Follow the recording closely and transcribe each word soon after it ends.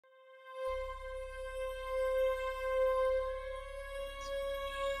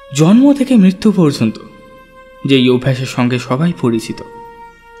জন্ম থেকে মৃত্যু পর্যন্ত যেই অভ্যাসের সঙ্গে সবাই পরিচিত,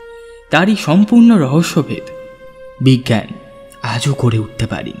 তারই সম্পূর্ণ রহস্যভেদ বিজ্ঞান আজও করে উঠতে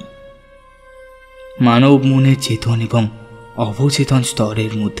পারেনি। মানব মনের চেতন এবং অবচেতন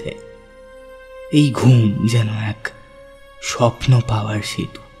স্তরের মধ্যে এই ঘুম যেন এক স্বপ্ন পাওয়ার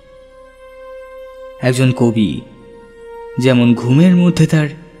সেতু। একজন কবি যেমন ঘুমের মধ্যে তার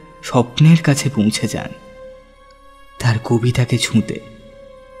স্বপ্নের কাছে পৌঁছে যান তার কবিতাকে ছুঁতে,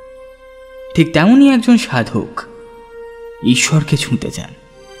 ঠিক তেমনই একজন সাধক ঈশ্বরকে ছুঁতে যান।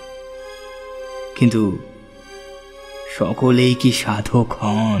 কিন্তু সকলেই কি সাধক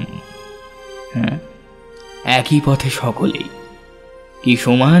হন? হ্যাঁ, একই পথে সকলেই কি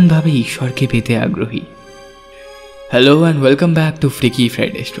সমানভাবে ঈশ্বরকে পেতে আগ্রহী? Hello and welcome back to freaky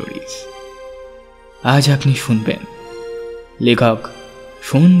Friday stories. আজ আপনি শুনবেন লেখক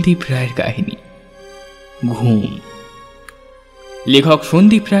সন্দীপ রায়ের কাহিনী ঘুম। লেখক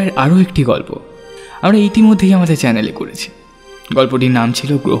সন্দীপ রায়ের আরও একটি গল্প আমরা ইতিমধ্যেই আমাদের চ্যানেলে করেছি। গল্পটির নাম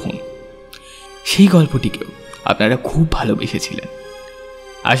ছিল গ্রহণ। সেই গল্পটিকেও আপনারা খুব ভালোবেসেছিলেন।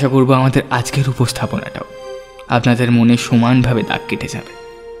 আশা করব আমাদের আজকের উপস্থাপনাটাও আপনাদের মনে সমানভাবে দাগ কেটে যাবে।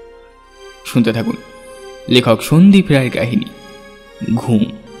 শুনতে থাকুন লেখক সন্দীপ রায়ের কাহিনী ঘুম।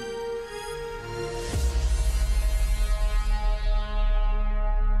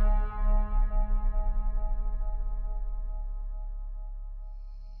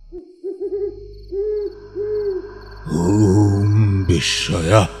 ওম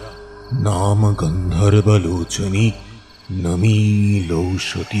বিশ্বয়া নাম গন্ধর্বলোচনী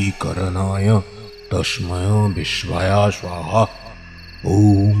নমীলৌষতি করণায় তস্ময় বিশ্বয়া স্বাহা।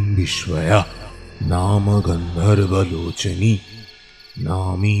 ওম বিশ্বয়া নাম গন্ধর্বলোচনী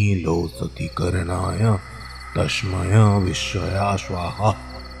নমীলৌষতি করণায় তস্ময় বিশ্বয়া স্বাহা।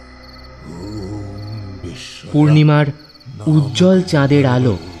 পূর্ণিমার উজ্জ্বল চাঁদের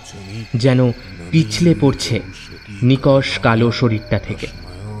আলো যেন পিছলে পড়ছে নিকষ কালো শরীরটা থেকে।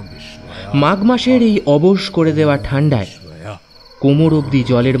 মাঘ মাসের এই অবশ করে দেওয়া ঠান্ডায় কোমর অবধি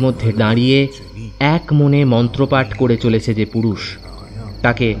জলের মধ্যে দাঁড়িয়ে এক মনে মন্ত্রপাঠ করে চলেছে যে পুরুষ,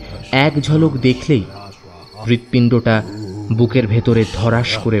 তাকে এক ঝলক দেখলেই হৃৎপিণ্ডটা বুকের ভেতরে ধরাস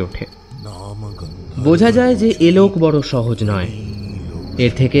করে ওঠে। বোঝা যায় যে এ লোক বড় সহজ নয়,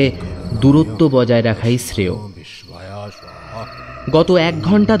 এর থেকে দূরত্ব বজায় রাখাই শ্রেয়। গত 1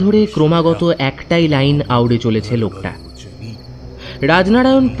 ঘন্টা ধরে ক্রমাগত একটাই লাইন আউড়ে চলেছে লোকটা।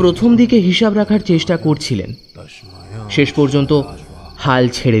 রাজনারায়ণ প্রথম দিকে হিসাব রাখার চেষ্টা করছিলেন, শেষ পর্যন্ত হাল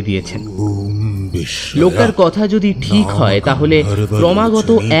ছেড়ে দিয়েছেন। লোকটার কথা যদি ঠিক হয় তাহলে ক্রমাগত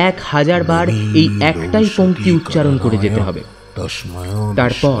 1000 বার এই একটাই পংক্তি উচ্চারণ করে যেতে হবে।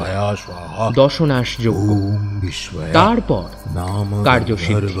 তারপর দশনাশযোগ্য, তারপর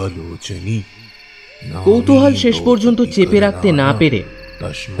কার্যসিদ্ধি। কৌতূহল শেষ পর্যন্ত চেপে রাখতে না পেরে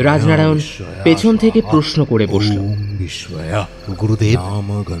রাজনারায়ণ পেছন থেকে প্রশ্ন করে বসল, গুরুদেব,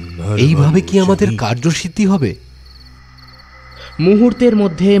 এইভাবে কি আমাদের কার্যসিদ্ধি হবে? মুহূর্তের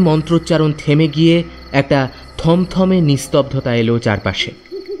মধ্যে মন্ত্রোচ্চারণ থেমে গিয়ে একটা থমথমে নিস্তব্ধতা এলো চারপাশে।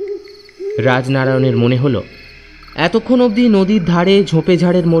 রাজনারায়ণের মনে হলো এতক্ষণ অবধি নদীর ধারে ঝোপে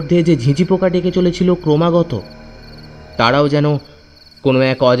ঝাড়ের মধ্যে যে ঝিঁঝি পোকা ডেকে চলেছিল ক্রমাগত, তারাও যেন কোনো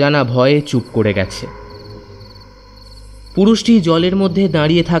এক অজানা ভয়ে চুপ করে গেছে। পুরুষটি জলের মধ্যে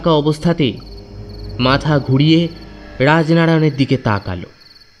দাঁড়িয়ে থাকা অবস্থাতেই মাথা ঘুরিয়ে রাজনারায়ণের দিকে তাকালো।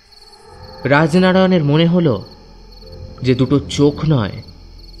 রাজনারায়ণের মনে হলো যে দুটো চোখ নয়,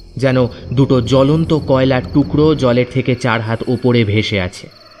 যেন দুটো জ্বলন্ত কয়লার টুকরো জলের থেকে 4 হাত ওপরে ভেসে আছে।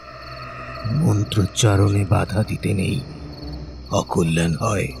 মন্ত্রোচ্চারণে বাধা দিতে নেই, অকল্যাণ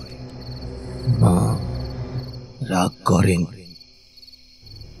হয়। মা রাগ করেন।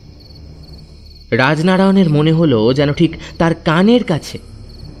 রাজনারায়ণের মনে হলো যেন ঠিক তার কানের কাছে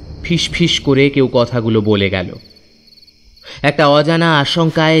ফিস ফিস করে কেউ কথাগুলো বলে গেল। একটা অজানা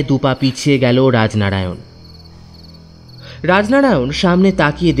আশঙ্কায় দুপা পিছিয়ে গেল রাজনারায়ণ। রাজনারায়ণ সামনে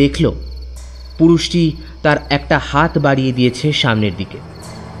তাকিয়ে দেখল পুরুষটি তার একটা হাত বাড়িয়ে দিয়েছে সামনের দিকে।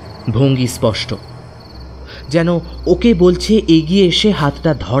 ভঙ্গি স্পষ্ট, যেন ওকে বলছে এগিয়ে এসে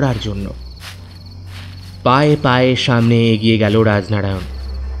হাতটা ধরার জন্য। পায়ে পায়ে সামনে এগিয়ে গেল রাজনারায়ণ।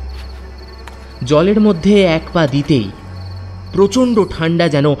 জলের মধ্যে 1 পা দিতেই প্রচণ্ড ঠান্ডা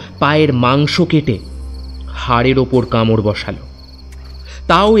যেন পায়ের মাংস কেটে হাড়ের ওপর কামড় বসালো।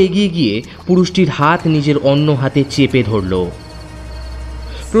 তাও এগিয়ে গিয়ে পুরুষটির হাত নিজের অন্য হাতে চেপে ধরল।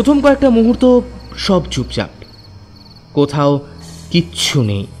 প্রথম কয়েকটা মুহূর্ত সব চুপচাপ, কোথাও কিচ্ছু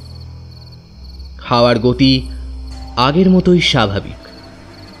নেই। হাওয়ার গতি আগের মতোই স্বাভাবিক,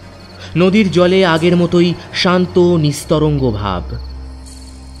 নদীর জলে আগের মতোই শান্ত নিস্তরঙ্গ ভাব।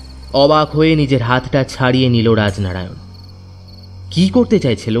 অবাক হয়ে নিজের হাতটা ছাড়িয়ে নিল রাজনারায়ণ। কি করতে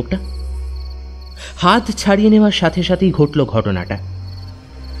চাইছে লোকটা? হাত ছাড়িয়ে নেওয়ার সাথে সাথেই ঘটল ঘটনাটা।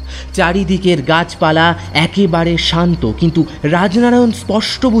 চারিদিকের গাছপালা একেবারে শান্ত, কিন্তু রাজনারায়ণ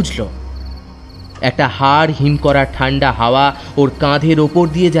স্পষ্ট বুঝল একটা হাড় হিম করা ঠান্ডা হাওয়া ওর কাঁধের ওপর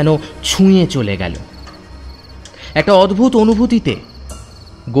দিয়ে যেন ছুঁয়ে চলে গেল। একটা অদ্ভুত অনুভূতিতে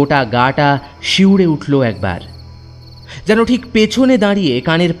গোটা গাটা শিউরে উঠল একবার, যেন ঠিক পেছনে দাঁড়িয়ে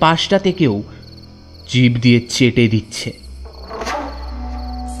কানের পাশটাতে কেউ জিভ দিয়ে চেটে দিচ্ছে।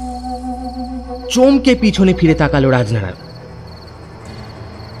 চমকে পিছনে ফিরে তাকালো রাজনারায়ণ,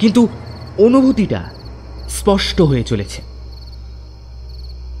 কিন্তু অনুভূতিটা স্পষ্ট হয়ে চলেছে।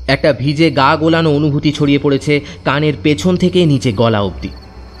 একটা ভিজে গা গোলানো অনুভূতি ছড়িয়ে পড়েছে কানের পেছন থেকে নিচে গলা অবধি।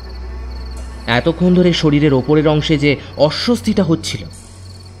 এতক্ষণ ধরে শরীরের ওপরের অংশে যে অস্বস্তিটা হচ্ছিল,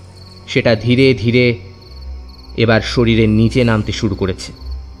 সেটা ধীরে ধীরে এবার শরীরের নিচে নামতে শুরু করেছে।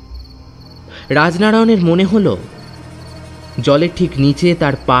 রাজনারায়ণের মনে হলো জলের ঠিক নিচে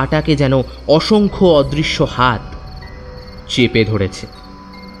তার পাটাকে যেন অসংখ্য অদৃশ্য হাত চেপে ধরেছে।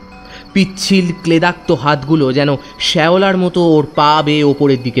 পিচ্ছিল ক্লেদাক্ত হাতগুলো যেন শ্যাওলার মতো ওর পা বেয়ে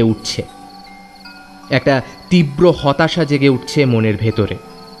ওপরের দিকে উঠছে। একটা তীব্র হতাশা জেগে উঠছে মনের ভেতরে,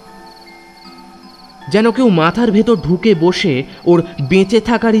 যেন কেউ মাথার ভেতর ঢুকে বসে ওর বেঁচে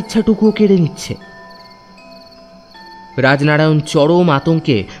থাকার ইচ্ছাটুকুও কেড়ে নিচ্ছে। রাজনারায়ণ চরম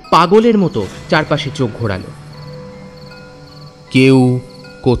আতঙ্কে পাগলের মতো চারপাশে চোখ ঘোরালো। কেউ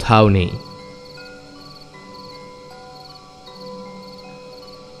কোথাও নেই।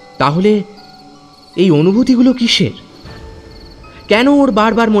 তাহলে এই অনুভূতিগুলো কিসের? কেন ওর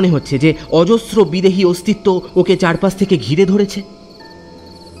বারবার মনে হচ্ছে যে অজস্র বিদেহী অস্তিত্ব ওকে চারপাশ থেকে ঘিরে ধরেছে?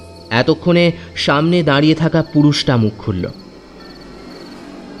 এতক্ষণে সামনে দাঁড়িয়ে থাকা পুরুষটা মুখ খুলল।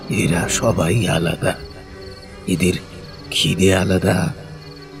 এরা সবাই আলাদা, এদের খিদে আলাদা,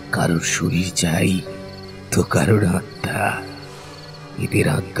 কারোর শরীর চাই তো কারোর আত্মা। এদের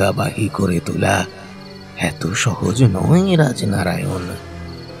আজ্ঞাবাহী করে তোলা এত সহজ নয় রাজনারায়ণ।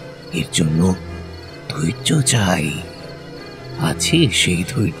 এর জন্য ধৈর্য চাই। আছে সেই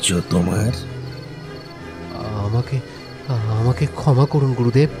ধৈর্য তোমার? আমাকে আমাকে ক্ষমা করুন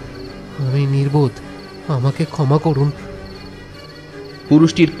গুরুদেব, আমি নির্বোধ, আমাকে ক্ষমা করুন।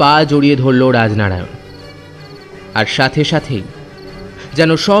 পুরুষটির পা জড়িয়ে ধরল রাজনারায়ণ, আর সাথে সাথেই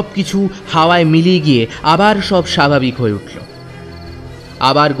যেন সব কিছু হাওয়ায় মিলিয়ে গিয়ে আবার সব স্বাভাবিক হয়ে উঠল।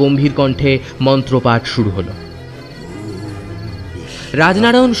 আবার গম্ভীর কণ্ঠে মন্ত্রপাঠ শুরু হলো।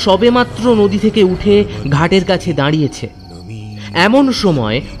 রাজনারায়ণ সবেমাত্র নদী থেকে উঠে ঘাটের কাছে দাঁড়িয়েছে। এমন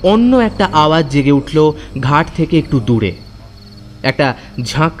সময় অন্য একটা আওয়াজ জেগে উঠল ঘাট থেকে একটু দূরে, একটা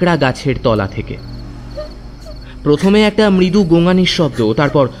ঝাঁকড়া গাছের তলা থেকে। প্রথমে একটা মৃদু গোঙানির শব্দ,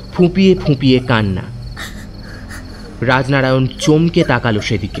 তারপর ফুঁপিয়ে ফুঁপিয়ে কান্না। রাজনারায়ণ চমকে তাকালো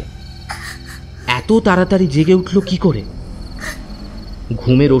সেদিকে। এত তাড়াতাড়ি জেগে উঠল কি করে?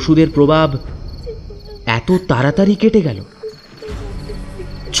 ঘুমের ওষুধের প্রভাব এত তাড়াতাড়ি কেটে গেল?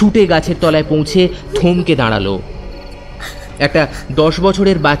 ছুটে গাছের তলায় পৌঁছে থমকে দাঁড়ালো। একটা 10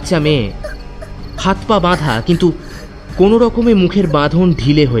 বছরের বাচ্চা মেয়ে, হাত পা বাঁধা, কিন্তু কোনো রকমে মুখের বাঁধন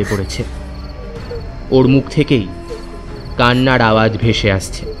ঢিলে হয়ে পড়েছে। ওর মুখ থেকেই কান্নার আওয়াজ ভেসে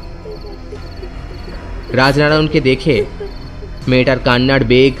আসছে। রাজনারায়ণকে দেখে মেয়েটার কান্নার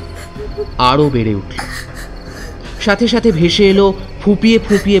বেগ আরও বেড়ে উঠল। সাথে সাথে ভেসে এলো ফুপিয়ে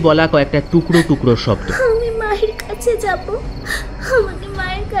ফুপিয়ে বলা কয়েকটা টুকরো টুকরো শব্দ। আমি মায়ের কাছে যাব, আমাকে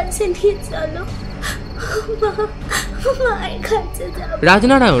মায়ের কাছে নিয়ে চলো, মায়ের কাছে যাব।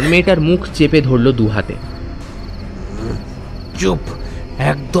 রাজনারায়ণ মেয়েটার মুখ চেপে ধরল দু হাতে। চুপ,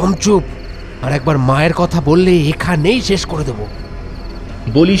 একদম চুপ। আর একবার মায়ের কথা বললে এখানেই শেষ করে দেব।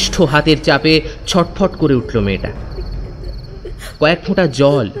 বলিষ্ঠ হাতের চাপে ছটফট করে উঠল মেয়েটা। কয়েক ফোঁটা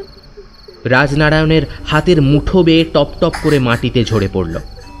জল রাজনারায়ণের হাতের মুঠো বেয়ে টপ টপ করে মাটিতে ঝরে পড়ল।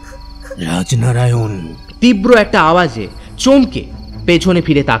 রাজনারায়ণ! তীব্র একটা আওয়াজে চমকে পেছনে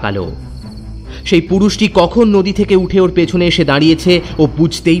ফিরে তাকালো। সেই পুরুষটি কখন নদী থেকে উঠে ওর পেছনে এসে দাঁড়িয়েছে ও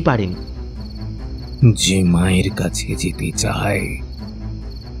বুঝতেই পারেনি। যে মায়ের কাছে যেতে চায়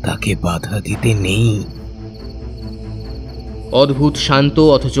তাকে বাধা দিতে নেই। অদ্ভুত শান্ত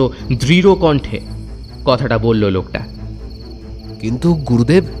অথচ দৃঢ় কণ্ঠে কথাটা বলল লোকটা। কিন্তু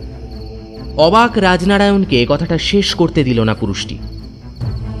গুরুদেব। অবাক রাজনারায়ণকে কথাটা শেষ করতে দিল না পুরুষটি।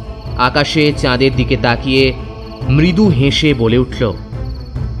 আকাশে চাঁদের দিকে তাকিয়ে মৃদু হেসে বলে উঠল,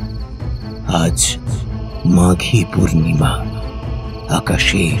 আজ মাঘী পূর্ণিমা,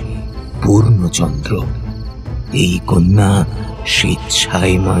 আকাশে পূর্ণচন্দ্র। এই কন্যা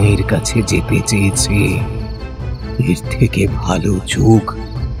স্বেচ্ছায় মায়ের কাছে যেতে চেয়েছে। এর থেকে ভালো যোগ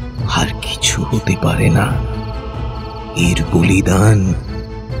আর কিছু হতে পারে না। এর বলিদান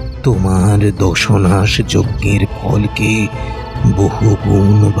তোমার দশনাশ যজ্ঞের ফলকে বহু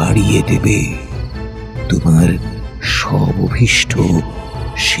গুণ বাড়িয়ে দেবে। তোমার সব অভীষ্ট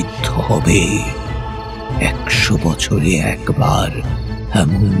সিদ্ধ হবে। 100 বছরে একবার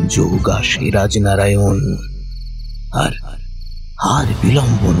এমন যোগ আসে রাজনারায়ণ। আর আর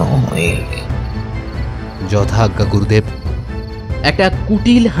বিলম্ব নয়। যথাজ্ঞা গুরুদেব। একটা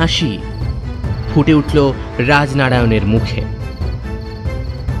কুটিল হাসি ফুটে উঠল রাজনারায়ণের মুখে।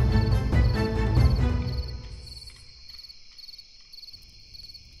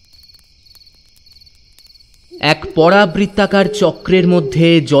 এক পরাবৃত্তাকার চক্রের মধ্যে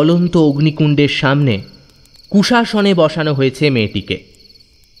জ্বলন্ত অগ্নিকুণ্ডের সামনে কুশাসনে বসানো হয়েছে মেয়েটিকে।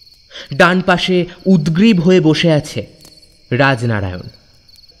 ডান পাশে উদ্গ্রীব হয়ে বসে আছে রাজনারায়ণ।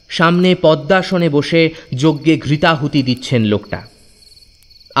 সামনে পদ্মাসনে বসে যজ্ঞে ঘৃতাহুতি দিচ্ছেন লোকটা।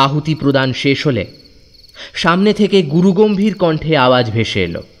 আহুতি প্রদান শেষ হলে সামনে থেকে গুরুগম্ভীর কণ্ঠে আওয়াজ ভেসে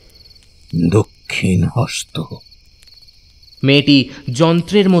এলো, দক্ষিণ হস্ত। মেয়েটি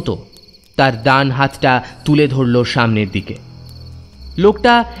যন্ত্রের মতো তার ডান হাতটা তুলে ধরল সামনের দিকে।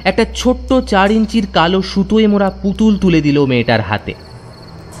 লোকটা একটা ছোট্ট 4 ইঞ্চির কালো সুতোয় মোড়া পুতুল তুলে দিল মেয়েটার হাতে।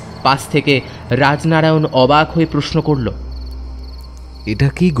 পাশ থেকে রাজনারায়ণ অবাক হয়ে প্রশ্ন করল, এটা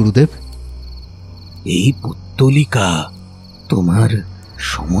কি গুরুদেব? এই পুত্তলিকা তোমার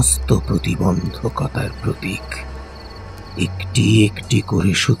সমস্ত প্রতিবন্ধকতার প্রতীক। একটি একটি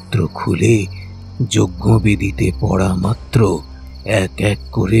করে সূত্র খুলে যজ্ঞবেদিতে পড়া মাত্র এক এক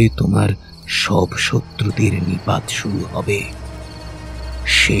করে তোমার সব শত্রুদের নিপাত শুরু হবে।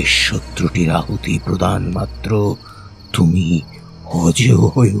 শেষ শত্রুটির আহুতি প্রদান মাত্র তুমি অজেয়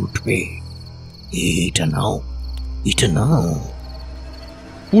হয়ে উঠবে। এটা নাও, এটা নাও।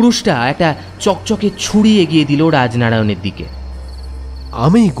 পুরুষটা একটা চকচকে ছুরি এগিয়ে দিল রাজনারায়ণের দিকে।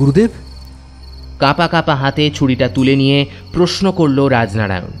 আমি গুরুদেব? কাঁপা কাঁপা হাতে ছুরিটা তুলে নিয়ে প্রশ্ন করল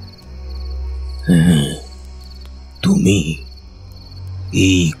রাজনারায়ণ। তুমি।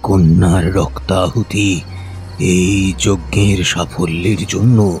 এই কন্যার রক্তাহুতি এই যজ্ঞের সাফল্যের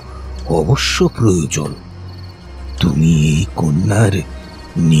জন্য অবশ্য প্রয়োজন। তুমি এই কন্যার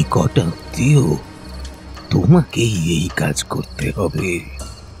নিকট আত্মীয়, তোমাকেই এই কাজ করতে হবে।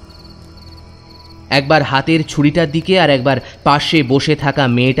 একবার হাতের ছুরিটার দিকে আর একবার পাশে বসে থাকা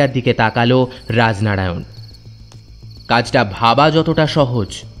মেয়েটার দিকে তাকালো রাজনারায়ণ। কাজটা ভাবা যতটা সহজ,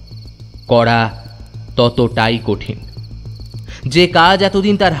 করা ততটাই কঠিন। যে কাজ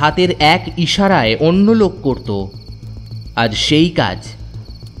এতদিন তার হাতের এক ইশারায় অন্য লোক করত, আজ সেই কাজ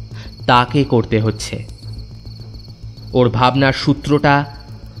তাকে করতে হচ্ছে। ওর ভাবনার সূত্রটা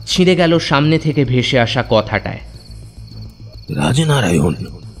ছিঁড়ে গেল সামনে থেকে ভেসে আসা কথাটায়। রাজনারায়ণ,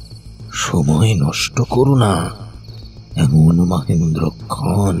 সময় নষ্ট করো না। এমন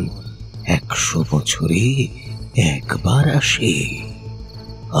মহেন্দ্রক্ষণ 100 বছরে একবার আসে।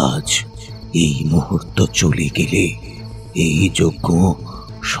 আজ এই মুহূর্ত চলে গেলে এই যজ্ঞ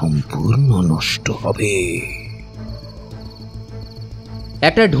সম্পূর্ণ নষ্ট হবে।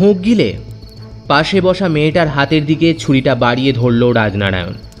 একটা ঢোক গিলে পাশে বসা মেয়েটার হাতের দিকে ছুরিটা বাড়িয়ে ধরল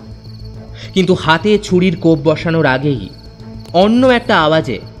রাজনারায়ণ। কিন্তু হাতে ছুরির কোপ বসানোর আগেই অন্য একটা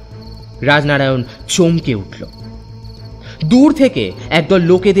আওয়াজে রাজনারায়ণ চমকে উঠল। দূর থেকে একদল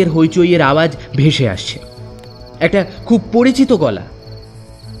লোকেদের হইচইয়ের আওয়াজ ভেসে আসছে। একটা খুব পরিচিত গলা,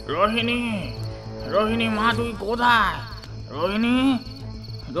 রোহিণী, রোহিণী মা তুই কোথায়? রোহিণী,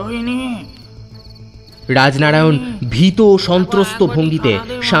 রোহিণী। রাজনারায়ণ ভীত ও সন্ত্রস্ত ভঙ্গিতে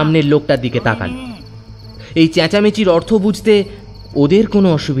সামনের লোকটার দিকে তাকাল। এই চেঁচামেচির অর্থ বুঝতে ওদের কোনো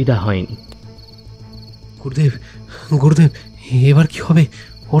অসুবিধা হয়নি। গুরুদেব, গুরুদেব, এবার কি হবে?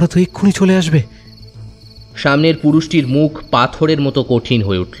 ওরা তো এক্ষুনি চলে আসবে। সামনের পুরুষটির মুখ পাথরের মতো কঠিন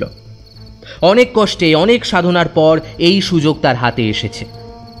হয়ে উঠল। অনেক কষ্টে, অনেক সাধনার পর এই সুযোগ তার হাতে এসেছে।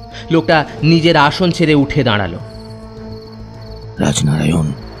 লোকটা নিজের আসন ছেড়ে উঠে দাঁড়ালো। রাজনারায়ণ,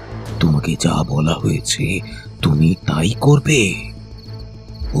 তোমাকে যা বলা হয়েছে তুমি তাই করবে।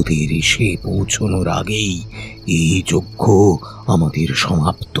 ওদের এসে পৌঁছানোর আগেই এই যজ্ঞ আমাদের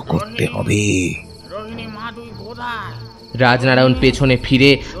সমাপ্ত করতে হবে। রাজনারায়ণ পেছনে ফিরে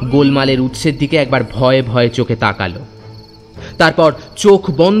গোলমালের উৎসের দিকে একবার ভয়ে ভয়ে চোখে তাকালো। তারপর চোখ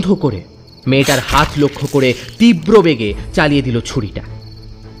বন্ধ করে মেয়েটার হাত লক্ষ্য করে তীব্র বেগে চালিয়ে দিল ছুরিটা।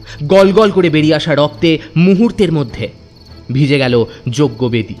 গলগল করে বেরিয়ে আসা রক্তে মুহূর্তের মধ্যে ভিজে গেল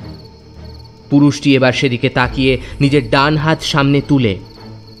যজ্ঞবেদী। পুরুষটি এবার সেদিকে তাকিয়ে নিজের ডান হাত সামনে তুলে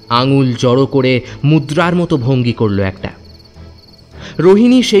আঙুল জড়ো করে মুদ্রার মতো ভঙ্গি করল একটা।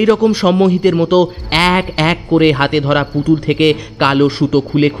 রোহিণী সেই রকম সম্মোহিতের মতো এক এক করে হাতে ধরা পুতুল থেকে কালো সুতো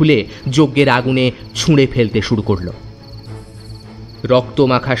খুলে খুলে যজ্ঞের আগুনে ছুঁড়ে ফেলতে শুরু করল।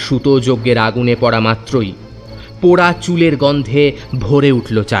 রক্তমাখা সুতো যজ্ঞের আগুনে পড়া মাত্রই পোড়া চুলের গন্ধে ভরে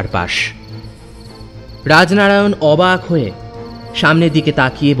উঠল চারপাশ। রাজনারায়ণ অবাক হয়ে সামনের দিকে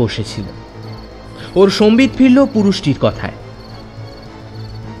তাকিয়ে বসেছিল। ওর সম্বিত ফিরল পুরুষটির কথায়।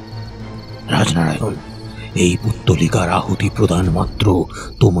 রাজনারায়ণ, এই পুত্তলিকার আহুতি প্রদান মাত্র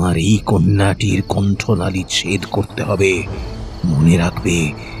তোমার এই কন্যাটির কণ্ঠনালী ছেদ করতে হবে। মনে রাখবে,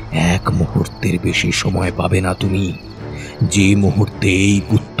 1 মুহূর্তের বেশি সময় পাবে না তুমি। যে মুহূর্তে এই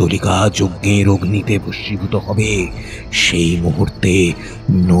পুত্তলিকা যজ্ঞের অগ্নিতে ভস্মীভূত হবে, সেই মুহূর্তে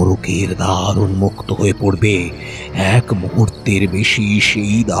নরকের দ্বার উন্মুক্ত হয়ে পড়বে। 1 মুহূর্তের বেশি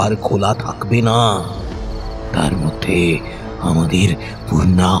সেই দ্বার খোলা থাকবে না। তার মধ্যে আমাদের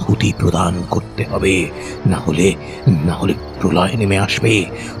পূর্ণাহুতি প্রদান করতে হবে, না হলে প্রলয়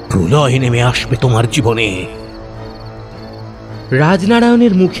নেমে আসবে তোমার জীবনে।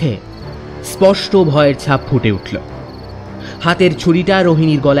 রাজনারায়ণের মুখে স্পষ্ট ভয়ের ছাপ ফুটে উঠল। হাতের ছুরিটা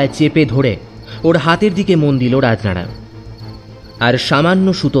রোহিণীর গলায় চেপে ধরে ওর হাতের দিকে মন দিল রাজনারায়ণ। আর সামান্য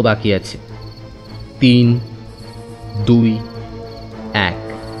সুতো বাকি আছে। 3, 2, 1।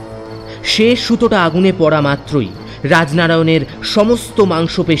 শেষ সুতোটা আগুনে পড়া মাত্রই রাজনারায়ণের সমস্ত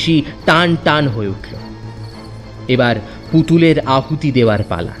মাংসপেশি টান টান হয়ে উঠল। এবার পুতুলের আহুতি দেওয়ার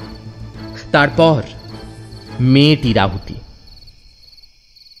পালা। তারপর মেয়েটির আহুতি।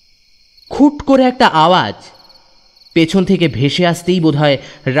 খুট করে একটা আওয়াজ পেছন থেকে ভেসে আসতেই বোধহয়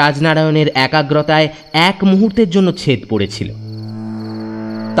রাজনারায়ণের একাগ্রতায় 1 মুহূর্তের জন্য ছেদ পড়েছিল।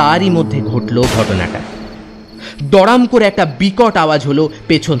 তারই মধ্যে ঘটল ঘটনাটা। দড়াম করে একটা বিকট আওয়াজ হলো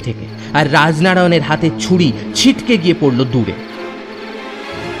পেছন থেকে, আর রাজনারায়ণের হাতে ছুরি ছিটকে গিয়ে পড়ল দূরে।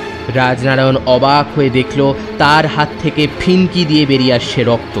 রাজনারায়ণ অবাক হয়ে দেখল তার হাত থেকে ফিনকি দিয়ে বেরিয়ে আসছে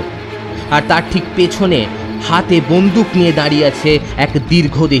রক্ত, আর তার ঠিক পেছনে হাতে বন্দুক নিয়ে দাঁড়িয়ে আছে এক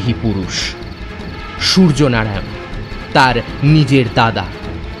দীর্ঘদেহী পুরুষ, সূর্যনারায়ণ, তার নিজের দাদা।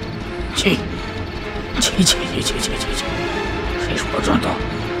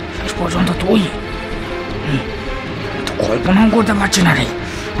 শেষ পর্যন্ত তুই তো কল্পনাও করতে পারছি না রে।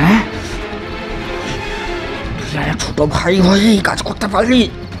 হ্যাঁ, ছোট ভাই হয়ে এই কাজ করতে পারলি?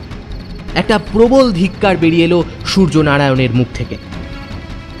 একটা প্রবল ধিক্কার বেরিয়ে এলো সূর্যনারায়ণের মুখ থেকে।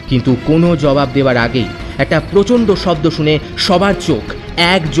 কিন্তু কোনো জবাব দেওয়ার আগেই একটা প্রচণ্ড শব্দ শুনে সবার চোখ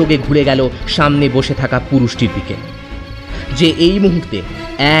একযোগে ঘুরে গেল সামনে বসে থাকা পুরুষটির দিকে, যে এই মুহূর্তে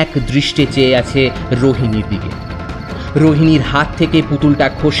এক দৃষ্টে চেয়ে আছে রোহিণীর দিকে। রোহিণীর হাত থেকে পুতুলটা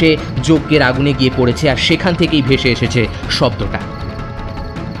খসে যজ্ঞের আগুনে গিয়ে পড়েছে, আর সেখান থেকেই ভেসে এসেছে শব্দটা।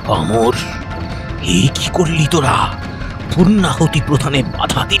 অমর, এই কি করলি তোরা? পূর্ণাহুতি প্রদানে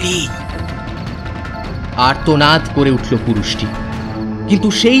বাধা দিলি। আর্তনাদ করে উঠল পুরুষটি, কিন্তু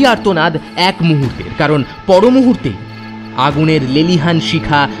সেই আর্তনাদ 1 মুহূর্তের, কারণ পর মুহূর্তেই আগুনের লেলিহান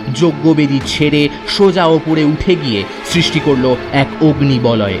শিখা যজ্ঞবেদী ছেড়ে সোজা ওপরে উঠে গিয়ে সৃষ্টি করল এক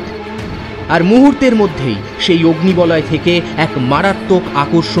অগ্নিবলয়ের। আর মুহূর্তের মধ্যেই সেই অগ্নিবলয় থেকে এক মারাত্মক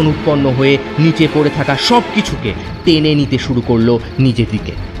আকর্ষণ উৎপন্ন হয়ে নিচে পড়ে থাকা সব কিছুকে টেনে নিতে শুরু করলো নিজের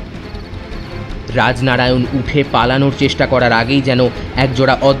দিকে। রাজনারায়ণ উঠে পালানোর চেষ্টা করার আগেই যেন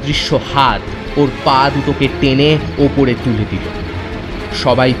একজোড়া অদৃশ্য হাত ওর পা দুটোকে টেনে ওপরে তুলে দিল।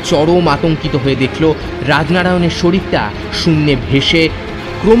 সবাই চরম আতঙ্কিত হয়ে দেখল রাজনারায়ণের শরীরটা শূন্যে ভেসে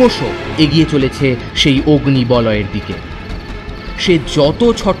ক্রমশ এগিয়ে চলেছে সেই অগ্নিবলয়ের দিকে। সে যত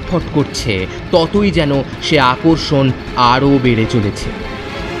ছটফট করছে ততই যেন সে আকর্ষণ আরও বেড়ে চলেছে।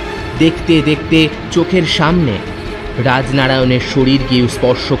 দেখতে দেখতে চোখের সামনে রাজনারায়ণের শরীর গিয়ে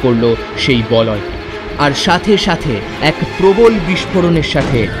স্পর্শ করল সেই বলয়, আর সাথে সাথে এক প্রবল বিস্ফোরণের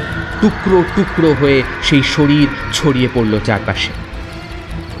সাথে টুকরো টুকরো হয়ে সেই শরীর ছড়িয়ে পড়ল চারপাশে।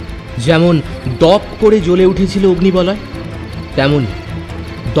 যেমন দপ করে জ্বলে উঠেছিল অগ্নিবলয়, তেমনই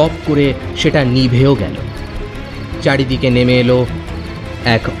দপ করে সেটা নিভেও গেল। চারিদিকে নেমে এলো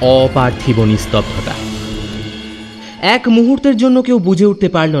এক অপার্থিব নিস্তব্ধতা। 1 মুহূর্তের জন্য কেউ বুঝে উঠতে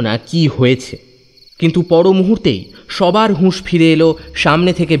পারল না কি হয়েছে, কিন্তু পর মুহূর্তেই সবার হুঁশ ফিরে এলো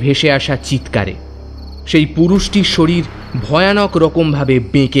সামনে থেকে ভেসে আসা চিৎকারে। সেই পুরুষটির শরীর ভয়ানক রকমভাবে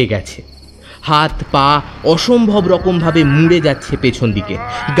বেঁকে গেছে, হাত পা অসম্ভব রকমভাবে মুড়ে যাচ্ছে পেছন দিকে,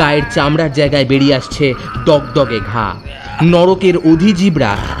 গায়ের চামড়ার জায়গায় বেরিয়ে আসছে দগদগে ঘা। নরকের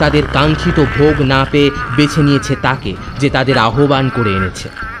অধিজীবরা তাদের কাঙ্ক্ষিত ভোগ না পেয়ে বেছে নিয়েছে তাকে, যে তাদের আহ্বান করে এনেছে।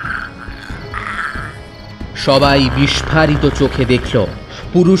 সবাই বিস্ফারিত চোখে দেখল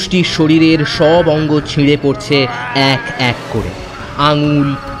পুরুষটির শরীরের সব অঙ্গ ছিঁড়ে পড়ছে এক এক করে, আঙুল,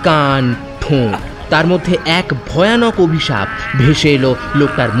 কান, ঠোঁট, তার মধ্যে এক ভয়ানক অভিশাপ ভেসে এলো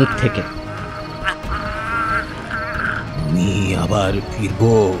লোকটার মুখ থেকে। আমি আবার ফিরব,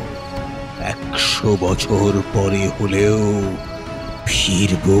 100 বছর পরে হলেও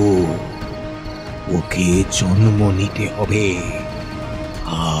ফিরব। ওকে জন্ম নিতে হবে,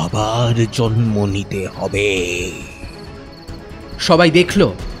 আবার জন্ম নিতে হবে। সবাই দেখল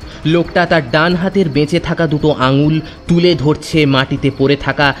লোকটা তার ডান হাতের বেঁচে থাকা দুটো আঙুল তুলে ধরছে মাটিতে পড়ে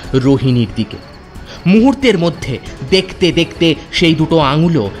থাকা রোহিণীর দিকে। মুহূর্তের মধ্যে দেখতে দেখতে সেই দুটো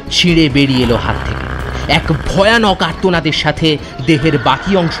আঙুলও ছিঁড়ে বেরিয়ে এলো হাত থেকে। এক ভয়ানক আর্তনাদের সাথে দেহের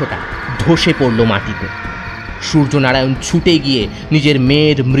বাকি অংশটা ধসে পড়ল মাটিতে। সূর্যনারায়ণ ছুটে গিয়ে নিজের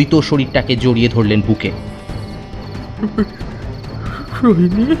মেয়ের মৃত শরীরটাকে জড়িয়ে ধরলেন বুকে।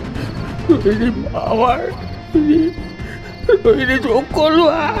 রোহিণী, রোহিণী আমার, রোহিণী চোখ করলো,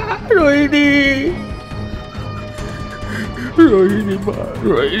 রোহিণী, রোহিণী মা,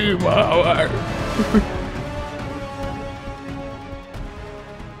 রোহিণী মা আমার।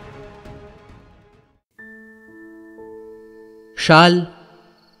 সাল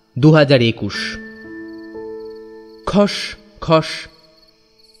 2021। খস খস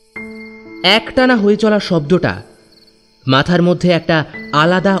একটানা হয়ে চলা শব্দটা মাথার মধ্যে একটা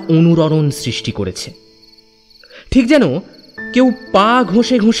আলাদা অনুরণন সৃষ্টি করেছে। ঠিক যেন কেউ পা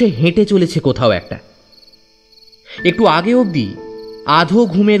ঘষে ঘষে হেঁটে চলেছে কোথাও একটা। একটু আগে অবধি আধো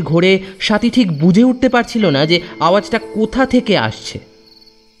ঘুমের ঘোরে সাথী ঠিক বুঝে উঠতে পারছিল না যে আওয়াজটা কোথা থেকে আসছে।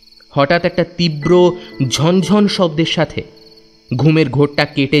 হঠাৎ একটা তীব্র ঝনঝন শব্দের সাথে ঘুমের ঘোরটা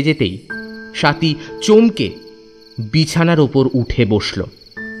কেটে যেতেই সাথী চমকে বিছানার ওপর উঠে বসল।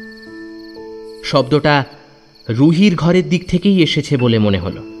 শব্দটা রুহির ঘরের দিক থেকেই এসেছে বলে মনে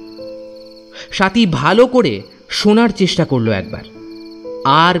হলো। সাথী ভালো করে শোনার চেষ্টা করলো একবার,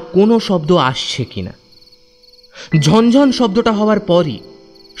 আর কোনো শব্দ আসছে কিনা। ঝনঝন শব্দটা হওয়ার পরই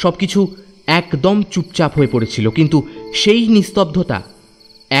সবকিছু একদম চুপচাপ হয়ে পড়েছিল, কিন্তু সেই নিস্তব্ধতা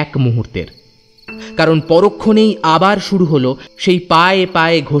এক মুহূর্তের, কারণ পরক্ষণেই আবার শুরু হলো সেই পায়ে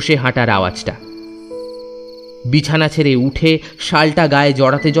পায়ে ঘষে হাঁটার আওয়াজটা। বিছানা ছেড়ে উঠে শালটা গায়ে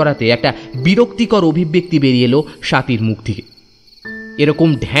জড়াতে জড়াতে একটা বিরক্তিকর অভিব্যক্তি বেরিয়ে এলো সাথীর মুখ থেকে। এরকম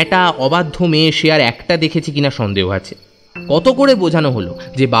ঢ্যাঁটা অবাধ্য মেয়ে সে আর একটা দেখেছে কিনা সন্দেহ আছে। কত করে বোঝানো হলো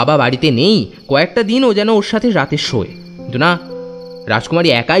যে বাবা বাড়িতে নেই, কয়েকটা দিন ও যেন ওর সাথে রাতে শোয়, কিন্তু না, রাজকুমারী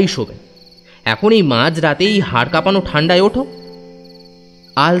একাই শোবে। এখন এই মাঝ রাতেই হাড় কাঁপানো ঠান্ডায় ওঠো।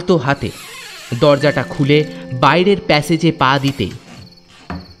 আলতো হাতে দরজাটা খুলে বাইরের প্যাসেজে পা দিতেই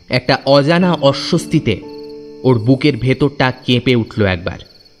একটা অজানা অস্বস্তিতে ওর বুকের ভেতরটা কেঁপে উঠল একবার।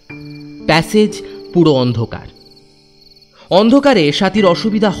 প্যাসেজ পুরো অন্ধকার। অন্ধকারে সাথীর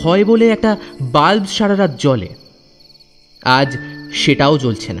অসুবিধা হয় বলে একটা বাল্ব সারা রাত জ্বলে, আজ সেটাও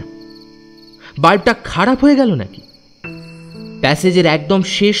জ্বলছে না। বাল্বটা খারাপ হয়ে গেল নাকি? প্যাসেজের একদম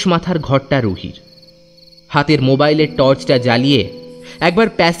শেষ মাথার ঘরটা রুহির। হাতের মোবাইলের টর্চটা জ্বালিয়ে একবার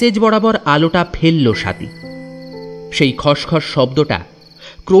প্যাসেজ বরাবর আলোটা ফেলল সাথী। সেই খসখস শব্দটা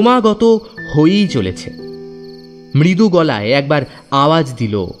ক্রমাগত হয়েই চলেছে। মৃদু গলায় একবার আওয়াজ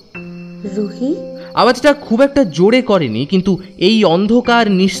দিল, রুহি। আওয়াজটা খুব একটা জোরে করেনি, কিন্তু এই অন্ধকার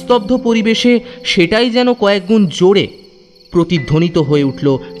নিস্তব্ধ পরিবেশে সেটাই যেন কয়েক গুণ জোরে প্রতিধ্বনিত হয়ে উঠল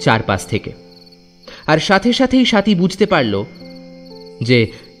চারপাশ থেকে। আর সাথে সাথেই সাথী বুঝতে পারল যে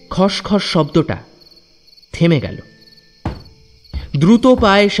খসখস শব্দটা থেমে গেল। দ্রুত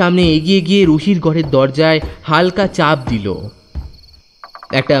পায়ে সামনে এগিয়ে গিয়ে রুহির ঘরের দরজায় হালকা চাপ দিল।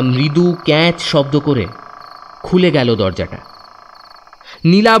 একটা মৃদু ক্যাঁচ শব্দ করে খুলে গেল দরজাটা।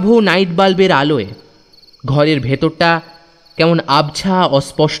 নীলাভ নাইট বাল্বের আলোয় ঘরের ভেতরটা কেমন আবছা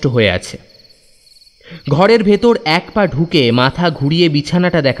অস্পষ্ট হয়ে আছে। ঘরের ভেতর এক পা ঢুকে মাথা ঘুরিয়ে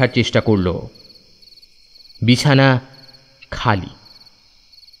বিছানাটা দেখার চেষ্টা করল। বিছানা খালি।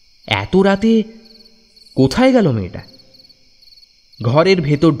 এত রাতে কোথায় গেল মেয়েটা? ঘরের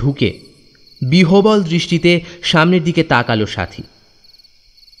ভেতর ঢুকে বিহবল দৃষ্টিতে সামনের দিকে তাকালো সাথী।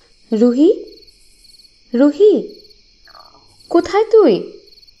 রুহি, রুহি, কোথায় তুই?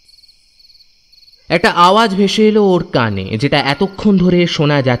 একটা আওয়াজ ভেসে এলো ওর কানে, যেটা এতক্ষণ ধরে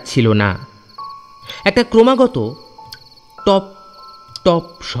শোনা যাচ্ছিল না। একটা ক্রমাগত টপ টপ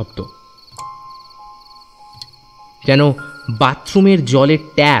শব্দ, যেন বাথরুমের জলের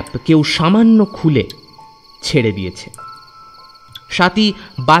ট্যাপ কেউ সামান্য খুলে ছেড়ে দিয়েছে। সাথী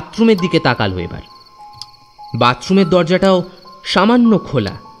বাথরুমের দিকে তাকালো এবার। বাথরুমের দরজাটাও সামান্য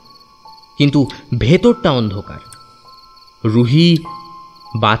খোলা, কিন্তু ভেতরটা অন্ধকার। রুহি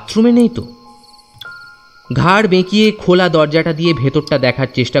বাথরুমে নেই তো। ঘাড় বেঁকিয়ে খোলা দরজাটা দিয়ে ভেতরটা দেখার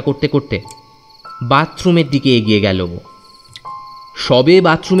চেষ্টা করতে করতে বাথরুমের দিকে এগিয়ে গেল। সবে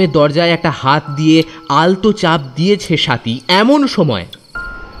বাথরুমের দরজায় একটা হাত দিয়ে আলতো চাপ দিয়েছে সাথী, এমন সময়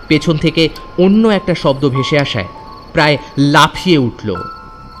পেছন থেকে অন্য একটা শব্দ ভেসে আসায় প্রায় লাফিয়ে উঠল।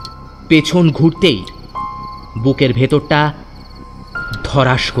 পেছন ঘুরতেই বুকের ভেতরটা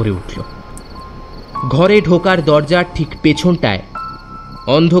ধরাস করে উঠল। ঘরে ঢোকার দরজার ঠিক পেছনটায়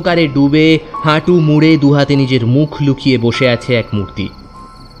অন্ধকারে ডুবে হাঁটু মুড়ে দুহাতে নিজের মুখ লুকিয়ে বসে আছে এক মূর্তি।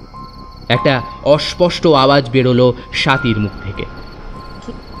 একটা অস্পষ্ট আওয়াজ বেরোলো সাথীর মুখ থেকে।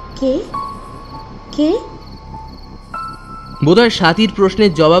 কে কে? বোধহয় স্বাতীর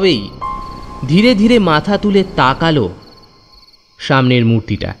প্রশ্নের জবাবেই ধীরে ধীরে মাথা তুলে তাকালো সামনের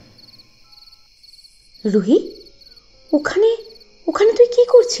মূর্তিটা। রুহি, ওখানে ওখানে তুই কি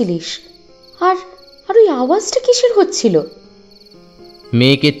করছিলিস? আর আর ওই আওয়াজটা কিসের হচ্ছিল?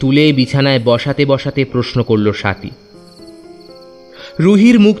 মেয়েকে তুলে বিছানায় বসাতে বসাতে প্রশ্ন করল স্বাতী।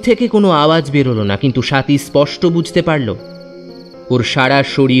 রুহির মুখ থেকে কোনো আওয়াজ বেরোলো না, কিন্তু স্বাতী স্পষ্ট বুঝতে পারল ওর সারা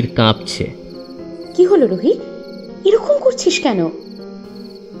শরীর কাঁপছে। কি হলো রুহি, এরকম করছিস কেন?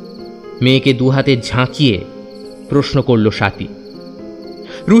 মেয়েকে দুহাতে ঝাঁকিয়ে প্রশ্ন করল স্বাতী।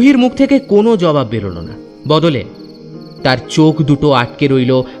 রুহির মুখ থেকে কোনো জবাব বেরোলো না, বদলে তার চোখ দুটো আটকে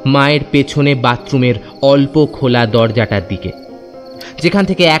রইল মায়ের পেছনে বাথরুমের অল্প খোলা দরজাটার দিকে, যেখান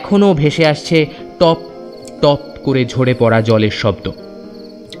থেকে এখনো ভেসে আসছে টপ টপ করে ঝরে পড়া জলের শব্দ।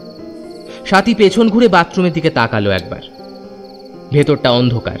 স্বাতী পেছন ঘুরে বাথরুমের দিকে তাকালো একবার। ভেতরটা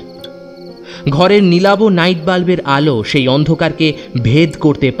অন্ধকার। ঘরের নীলাভ নাইট বাল্বের আলো সেই অন্ধকারকে ভেদ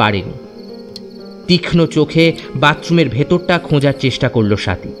করতে পারেনি। তীক্ষ্ণ চোখে বাথরুমের ভেতরটা খোঁজার চেষ্টা করল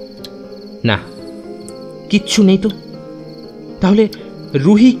স্বাতী। না, কিচ্ছু নেই তো। তাহলে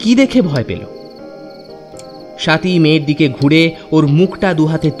রুহি কি দেখে ভয় পেল? স্বাতী মেয়ের দিকে ঘুরে ওর মুখটা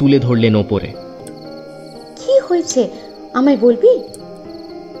দুহাতে তুলে ধরলেন ওপরে। কি হয়েছে আমায় বলবি?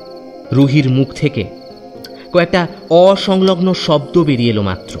 রুহির মুখ থেকে কয়েকটা অসংলগ্ন শব্দ বেরিয়ে এলো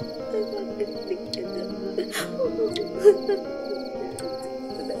মাত্র।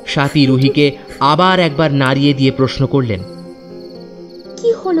 স্বাতী রুহিকে আবার একবার নাড়িয়ে দিয়ে প্রশ্ন করলেন, কি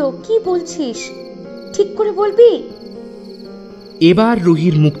হলো, কি বলছিস, ঠিক করে বলবি? এবার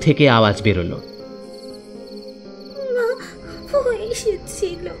রুহির মুখ থেকে আওয়াজ বেরোলো, মা, ও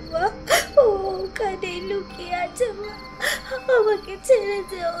এসেছিল মা, ও ওখানে লুকিয়ে আছে মা, আমাকে ছেড়ে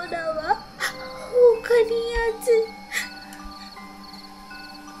যেও না মা, ওখানেই আছে।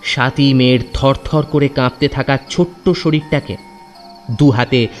 স্বাতী মেয়ের থরথর করে কাঁপতে থাকা ছোট্ট শরীরটাকে দু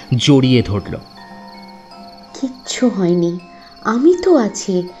হাতে জড়িয়ে ধরল। কিচ্ছু হয়নি, আমি তো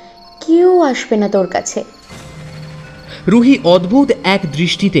আছি, কেউ আসবে না তোর কাছে। রুহি অদ্ভুত এক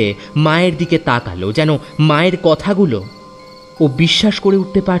দৃষ্টিতে মায়ের দিকে তাকালো, যেন মায়ের কথাগুলো ও বিশ্বাস করে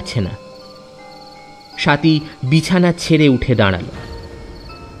উঠতে পারছে না। স্বাতী বিছানা ছেড়ে উঠে দাঁড়ালো।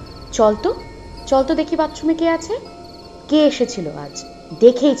 চল তো দেখি বাথরুমে কে আছে, কে এসেছিল আজ,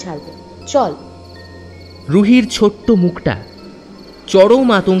 দেখেই ছাড়বো, চল। রুহির ছোট্ট মুখটা চরম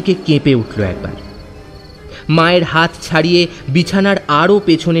আতঙ্কে কেঁপে উঠল একবার। মায়ের হাত ছাড়িয়ে বিছানার আরও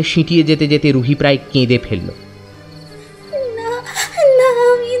পেছনে সিঁটিয়ে যেতে যেতে রুহি প্রায় কেঁদে ফেলল। না না,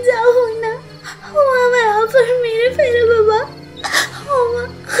 আমি যাবো না, ও আমায় আবার মেরে ফেলবে মা,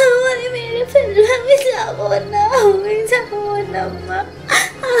 আমায় মেরে ফেলবে, আমি যাবো না, আমি যাবো না মা।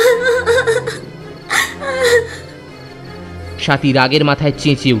 স্বাতী রাগের মাথায়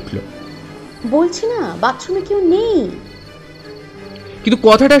চেঁচিয়ে উঠল, বলছি না বাথরুমে কেউ নেই। কিন্তু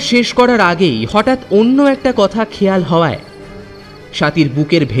কথাটা শেষ করার আগেই হঠাৎ অন্য একটা কথা খেয়াল হওয়ায় স্বাতীর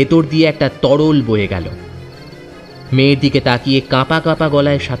বুকের ভেতর দিয়ে একটা তরল বয়ে গেল। মেয়ের দিকে তাকিয়ে কাঁপা কাঁপা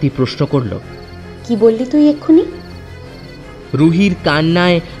গলায় স্বাতী প্রশ্ন করল, কি বললি তুই এক্ষুনি? রুহির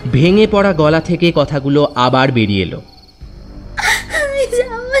কান্নায় ভেঙে পড়া গলা থেকে কথাগুলো আবার বেরিয়ে এলো, আমি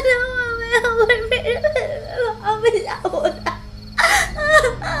যাবো না, আমায় আবার মেরে ফেলবে, আমি যাবো না,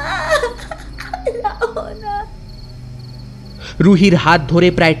 যাবো না। রুহির হাত ধরে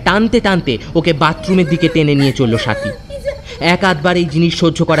প্রায় টানতে টানতে ওকে বাথরুমের দিকে টেনে নিয়ে চলল স্বাতী। এক আধবার এই জিনিস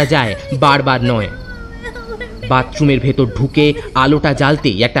সহ্য করা যায়, বারবার নয়। বাথরুমের ভেতর ঢুকে আলোটা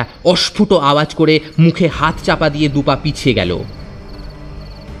জ্বালতেই একটা অস্ফুট আওয়াজ করে মুখে হাত চাপা দিয়ে দুপা পিছিয়ে গেল।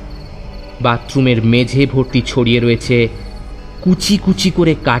 বাথরুমের মেঝে ভর্তি ছড়িয়ে রয়েছে কুচি কুচি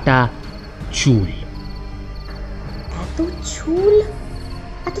করে কাটা চুল।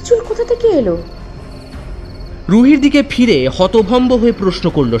 এত চুল কোথা থেকে এলো? রুহির দিকে ফিরে হতভম্ব হয়ে প্রশ্ন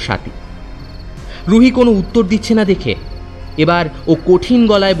করল স্বাতী। রুহি কোনো উত্তর দিচ্ছে না দেখে এবার ও কঠিন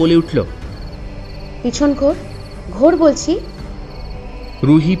গলায় বলে উঠল, পিছন ঘোর বলছি।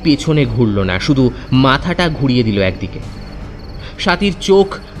 রুহি পেছনে ঘুরল না, শুধু মাথাটা ঘুরিয়ে দিল একদিকে। স্বাতীর চোখ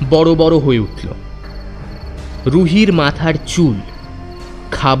বড় বড় হয়ে উঠল। রুহির মাথার চুল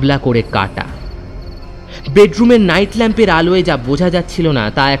খাবলা করে কাটা। বেডরুমের নাইট ল্যাম্পের আলোয় যা বোঝা যাচ্ছিল না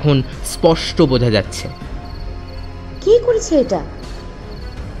তা এখন স্পষ্ট বোঝা যাচ্ছে। কে করেছে এটা?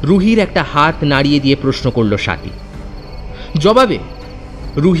 রুহির একটা হাত নাড়িয়ে দিয়ে প্রশ্ন করল স্বাতী। জবাবে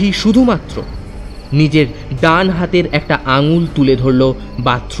রুহি শুধুমাত্র নিজের ডান হাতের একটা আঙুল তুলে ধরল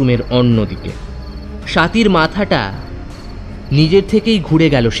বাথরুমের অন্যদিকে। স্বাতীর মাথাটা নিজের থেকেই ঘুরে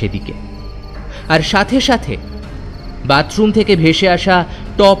গেল সেদিকে, আর সাথে সাথে বাথরুম থেকে ভেসে আসা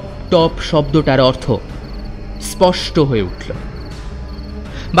টপ টপ শব্দটার অর্থ স্পষ্ট হয়ে উঠল।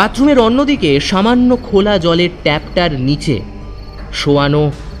 বাথরুমের অন্যদিকে সামান্য খোলা জলের ট্যাপটার নিচে শোয়ানো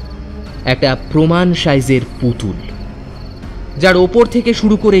একটা প্রমাণ সাইজের পুতুল, যার ওপর থেকে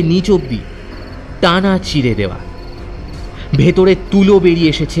শুরু করে নিচ অবধি টানা চিড়ে দেওয়া। ভেতরে তুলো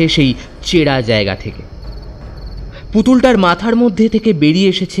বেরিয়ে এসেছে সেই চেরা জায়গা থেকে। পুতুলটার মাথার মধ্যে থেকে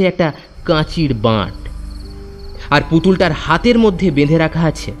বেরিয়ে এসেছে একটা কাঁচির বাঁট, আর পুতুলটার হাতের মধ্যে বেঁধে রাখা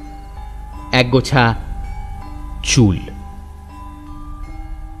আছে একগোছা চুল।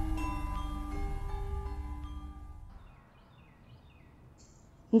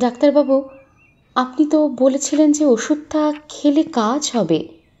 ডাক্তারবাবু, আপনি তো বলেছিলেন যে ওষুধটা খেলে কাজ হবে,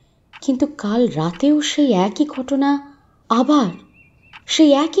 কিন্তু কাল রাতেও সেই একই ঘটনা, আবার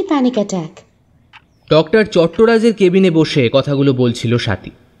সেই একই প্যানিক অ্যাটাক। ডক্টর চট্টরাজের কেবিনে বসে কথাগুলো বলছিল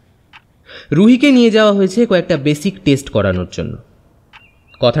স্বাতী। রুহিকে নিয়ে যাওয়া হয়েছে কয়েকটা বেসিক টেস্ট করানোর জন্য।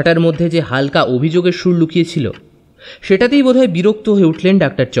 কথাটার মধ্যে যে হালকা অভিযোগের সুর লুকিয়েছিল, সেটাতেই বোধহয় বিরক্ত হয়ে উঠলেন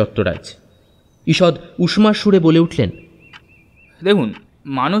ডাক্তার চট্টরাজ। ঈষৎ উষ্মার সুরে বলে উঠলেন, দেখুন,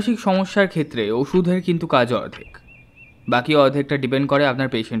 মানসিক সমস্যার ক্ষেত্রে ওষুধের কিন্তু কাজ অর্ধেক, বাকি অর্ধেকটা ডিপেন্ড করে আপনার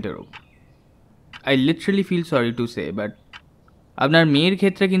পেশেন্টের ওপর। I literally feel sorry to say, but আপনার মেয়ের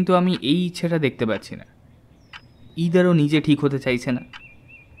ক্ষেত্রে কিন্তু আমি এই ইচ্ছেটা দেখতে পাচ্ছি না। ইদারও নিজে ঠিক হতে চাইছে না,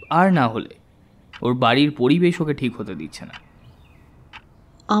 আর না হলে ওর বাড়ির পরিবেশ ওকে ঠিক হতে দিচ্ছে না।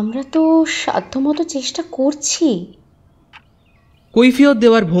 আমরা তো সাধ্যমতো চেষ্টা করছি। কৈফিয়ত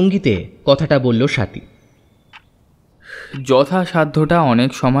দেওয়ার ভঙ্গিতে কথাটা বলল স্বাতী। যথাসাধ্যটা অনেক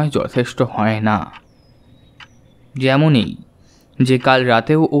সময় যথেষ্ট হয় না। যেমন এই যে কাল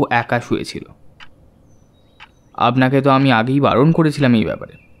রাতেও ও একা শুয়েছিল। আপনাকে তো আমি আগেই বারণ করেছিলাম এই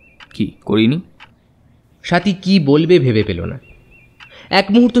ব্যাপারে, কি করিনি? স্বাতী কি বলবে ভেবে পেল না। এক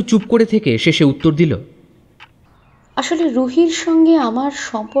মুহূর্ত চুপ করে থেকে শেষে উত্তর দিল, আসলে রুহির সঙ্গে আমার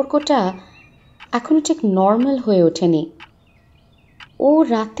সম্পর্কটা এখনো ঠিক নর্মাল হয়ে ওঠেনি। ও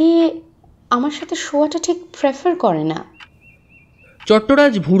রাতে আমার সাথে শোয়াটা ঠিক প্রেফার করে না।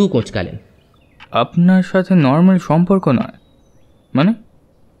 চট্টরাজ ভুরু কোঁচকালেন। আপনার সাথে নর্মাল সম্পর্ক নয় মানে?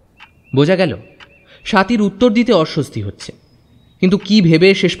 বোঝা গেল স্বাতীর উত্তর দিতে অস্বস্তি হচ্ছে, কিন্তু কি ভেবে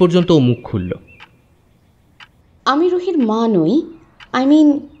শেষ পর্যন্ত ও মুখ খুলল। আমি রুহির মা নই, আই মিন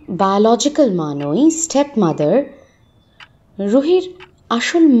বায়োলজিক্যাল মা নই, স্টেপ মাদার। রুহির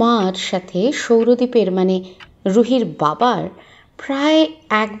আসল মার সাথে সৌরদীপের মানে রুহির বাবার প্রায়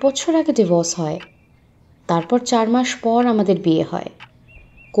 1 বছর আগে ডিভোর্স হয়। তারপর 4 মাস পর আমাদের বিয়ে হয়।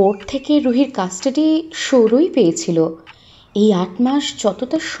 কোর্ট থেকে রুহির কাস্টাডি সৌরই পেয়েছিল। এই 8 মাস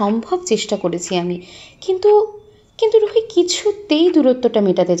যতটা সম্ভব চেষ্টা করেছি আমি, কিন্তু রুহি কিছুতেই দূরত্বটা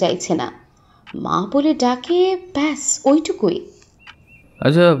মেটাতে চাইছে না। মা বলে ডাকে, ব্যাস ওইটুকুই।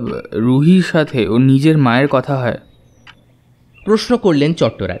 আচ্ছা, রুহির সাথে ও নিজের মায়ের কথা হয়? প্রশ্ন করলেন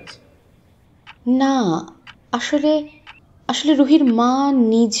চট্টরাজ। না, আসলে রুহির মা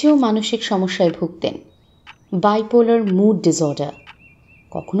নিজেও মানসিক সমস্যায় ভুগতেন, বাইপোলার মুড ডিসঅর্ডার।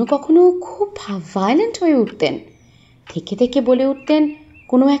 কখনো কখনো খুব ভায়োলেন্ট হয়ে উঠতেন, থেকে থেকে বলে উঠতেন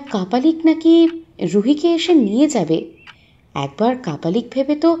কোনো এক কাপালিক নাকি রুহিকে এসে নিয়ে যাবে। একবার কাপালিক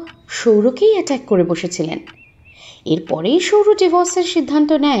ভেবে তো সৌরকেই অ্যাটাক করে বসেছিলেন। এরপরেই সৌর ডিভোর্সের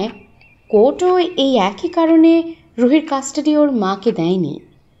সিদ্ধান্ত নেয়। কোর্টও এই একই কারণে রুহির কাস্টাডি ওর মাকে দেয়নি,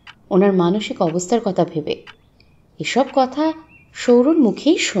 ওনার মানসিক অবস্থার কথা ভেবে। এসব কথা সৌরর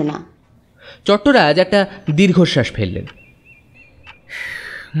মুখেই শোনা। চট্টরাজ একটা দীর্ঘশ্বাস ফেললেন।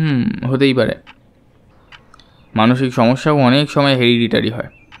 হতেই পারে। মানসিক সমস্যাও অনেক সময় হেরিডিটারি হয়।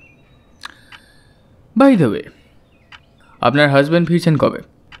 বাই দ্য ওয়ে, আপনার হাজব্যান্ড ফিরছেন কবে?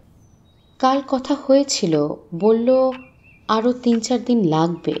 কাল কথা হয়েছিল, বলল আরও 3-4 দিন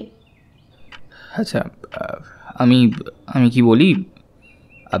লাগবে। আচ্ছা, আমি কি বলি,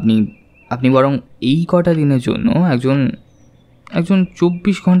 আপনি বরং এই কটা দিনের জন্য একজন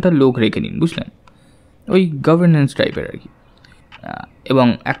 24 ঘন্টার লোক রেখে নিন, বুঝলেন? ওই গভর্নেন্স টাইপের আর কি। এবং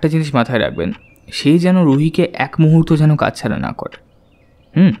একটা জিনিস মাথায় রাখবেন, সে যেন রুহিকে এক মুহূর্ত যেন কাজ ছাড়া না করে।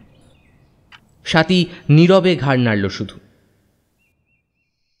 স্বাতী নীরবে ঘাড় নাড়ল শুধু।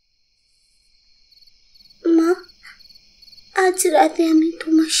 মা, আজ রাতে আমি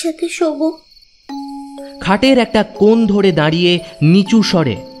তোমার সাথে শোবো। খাটের একটা কোণ ধরে দাঁড়িয়ে নিচু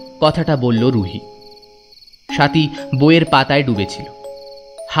স্বরে কথাটা বলল রুহি। স্বাতী বইয়ের পাতায় ডুবেছিল।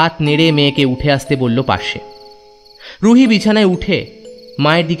 হাত নেড়ে মেয়েকে উঠে আসতে বলল পাশে। রুহি বিছানায় উঠে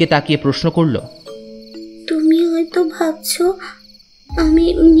মায়ের দিকে তাকিয়ে প্রশ্ন করল, তুমি হয়তো ভাবছো আমি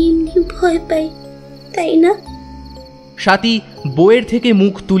এমনি ভয় পাই, তাই না? স্বাতী বইয়ের থেকে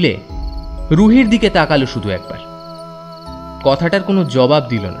মুখ তুলে রুহির দিকে তাকালো শুধু একবার। কথাটার কোনো জবাব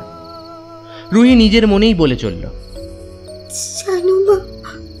দিল না। রুহি নিজের মনেই বলে চলল, জানো মা,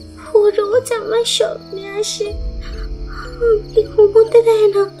 ও রোজ আমার স্বপ্নে আসে। ঘুমোতে দেয়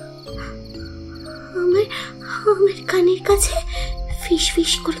না। আমার আমার কানের কাছে ফিস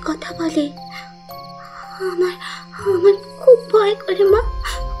ফিস করে কথা বলে। আমার আমার খুব ভয় করে মা,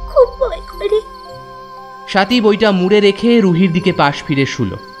 খুব ভয় করে। স্বাতী বইটা মুড়ে রেখে রুহির দিকে পাশ ফিরে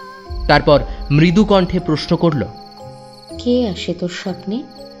শুলো। তারপর মৃদু কণ্ঠে প্রশ্ন করল, কে আসে তোর স্বপ্নে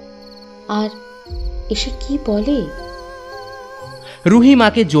আর এসে কি বলে? রুহি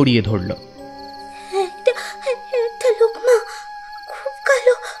মাকে জড়িয়ে ধরল। একটা লোক মা, খুব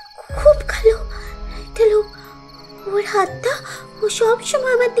কালো, খুব কালো একটা লোক। ওর হাতটা ও সব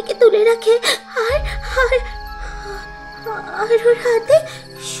সময় আমার দিকে তুলে রাখে, আর আর আর ওর হাতে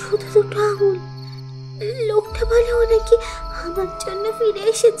শুধু দুটো আঙুল। লোকটা বলে ও নাকি আমার জন্য ফিরে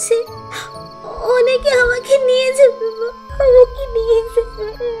এসেছে, ও নাকি আমাকে নিয়ে যাবে, আমাকে নিয়ে যাবে।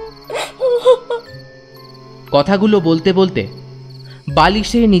 কথাগুলো বলতে বলতে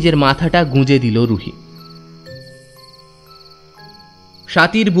বালিশে নিজের মাথাটা গুঁজে দিল রুহি।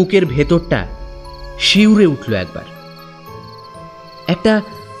 স্বাতীর বুকের ভেতরটা শিউরে উঠল একবার। একটা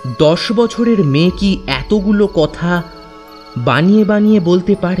 10 বছরের মেয়ে কি এতগুলো কথা বানিয়ে বানিয়ে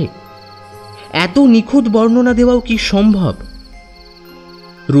বলতে পারে? এত নিখুঁত বর্ণনা দেওয়াও কি সম্ভব?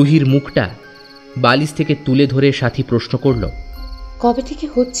 রুহির মুখটা বালিশ থেকে তুলে ধরে সাথী প্রশ্ন করল, কবে থেকে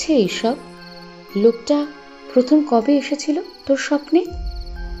হচ্ছে এইসব? লোকটা প্রথম কবে এসেছিল তোর স্বপ্নে?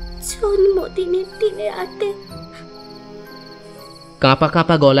 জন্মদিনের দিনে রাতে। কাঁপা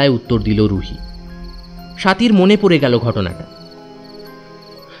কাঁপা গলায় উত্তর দিল রুহি। সাথীর মনে পড়ে গেল ঘটনাটা।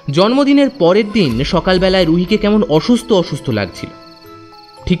 জন্মদিনের পরের দিন সকালবেলায় রুহিকে কেমন অসুস্থ অসুস্থ লাগছিল,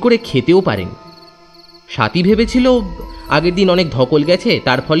 ঠিক করে খেতেও পারেনি। সাথী ভেবেছিল আগের দিন অনেক ধকল গেছে,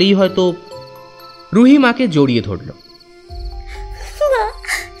 তার ফলেই হয়তো। রুহি মাকে জড়িয়ে ধরল। মা,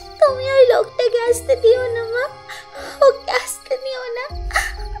 তুমি ওই লোকটাকে আসতে দিও না মা, ওকে আসতে দিও না,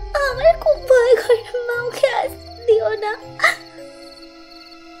 আমার খুব ভয় করে মা, ওকে আসতে দিও না।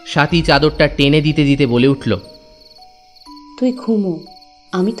 সাথী চাদরটা টেনে দিতে দিতে বলে উঠল, তুই ঘুমো,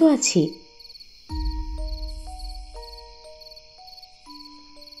 আমি তো আছি।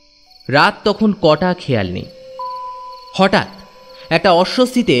 রাত তখন কটা খেয়াল নেই। হঠাৎ একটা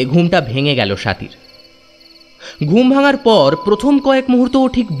অস্বস্তিতে ঘুমটা ভেঙে গেল সাথীর। ঘুম ভাঙার পর প্রথম কয়েক মুহূর্ত ও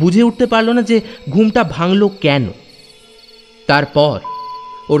ঠিক বুঝে উঠতে পারল না যে ঘুমটা ভাঙল কেন। তারপর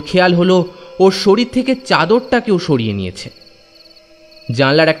ওর খেয়াল হলো ওর শরীর থেকে চাদরটা কেউ সরিয়ে নিয়েছে।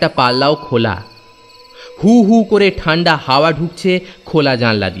 জানলার একটা পাল্লাও খোলা, হু হু করে ঠান্ডা হাওয়া ঢুকছে খোলা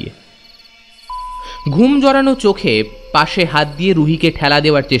জানলা দিয়ে। ঘুম জড়ানো চোখে পাশে হাত দিয়ে রুহিকে ঠেলা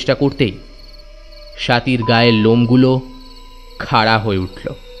দেওয়ার চেষ্টা করতেই সাথীর গায়ের লোমগুলো খাড়া হয়ে উঠল।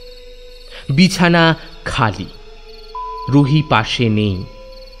 বিছানা খালি, রুহি পাশে নেই।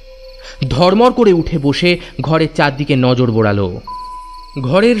 ধর্মর করে উঠে বসে ঘরের চারদিকে নজর বোড়ালো।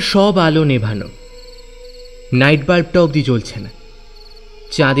 ঘরের সব আলো নেভানো, নাইট বাল্বটা অবধি জ্বলছে না।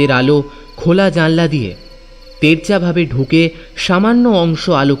 চাঁদের আলো খোলা জানলা দিয়ে তেরচাভাবে ঢুকে সামান্য অংশ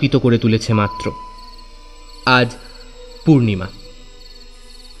আলোকিত করে তুলেছে মাত্র। আজ পূর্ণিমা।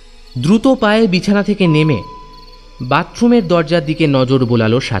 দ্রুত পায়ে বিছানা থেকে নেমে বাথরুমের দরজার দিকে নজর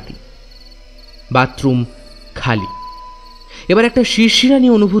বোলালো সাথী। বাথরুম খালি। এবার একটা শিরশিরানি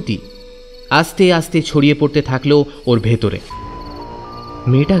অনুভূতি আস্তে আস্তে ছড়িয়ে পড়তে থাকলো ওর ভেতরে।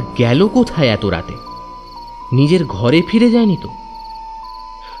 মেয়েটা গেল কোথায় এত রাতে? নিজের ঘরে ফিরে যায়নি তো?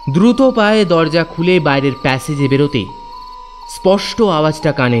 দ্রুত পায়ে দরজা খুলে বাইরের প্যাসেজে বেরোতেই স্পষ্ট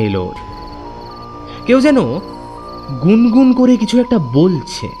আওয়াজটা কানে এলো ওর। কেউ যেন গুনগুন করে কিছু একটা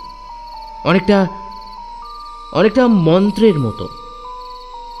বলছে, অনেকটা অনেকটা মন্ত্রের মতো।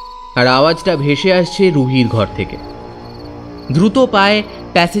 আর আওয়াজটা ভেসে আসছে রুহির ঘর থেকে। দ্রুত পায়ে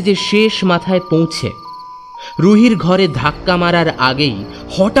প্যাসেজের শেষ মাথায় পৌঁছে রুহির ঘরে ধাক্কা মারার আগেই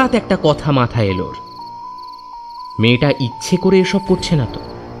হঠাৎ একটা কথা মাথায় এলো। মেয়েটা ইচ্ছে করে এসব করছে না তো?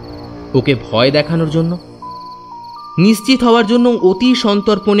 ওকে ভয় দেখানোর জন্য? নিশ্চিত হওয়ার জন্য অতি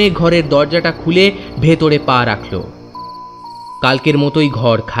সন্তর্পণে ঘরের দরজাটা খুলে ভেতরে পা রাখল। কালকের মতোই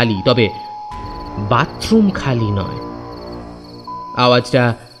ঘর খালি, তবে বাথরুম খালি নয়। আওয়াজটা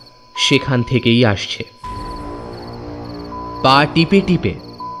সেখান থেকেই আসছে। পা টিপে টিপে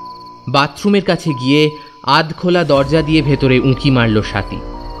বাথরুমের কাছে গিয়ে আধ খোলা দরজা দিয়ে ভেতরে উঁকি মারল সাথী।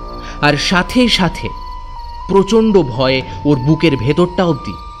 আর সাথে সাথে প্রচণ্ড ভয়ে ওর বুকের ভেতরটা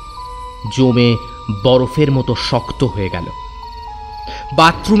অবধি জমে বরফের মতো শক্ত হয়ে গেল।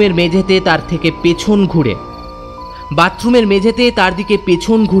 বাথরুমের মেঝেতে তার দিকে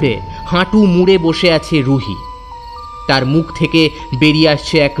পেছন ঘুরে হাঁটু মুড়ে বসে আছে রুহি। তার মুখ থেকে বেরিয়ে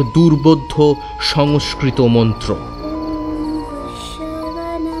আসছে এক দুর্বোধ্য সংস্কৃত মন্ত্র।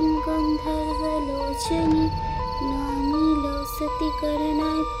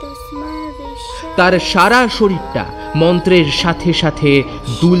 তার সারা শরীরটা মন্ত্রের সাথে সাথে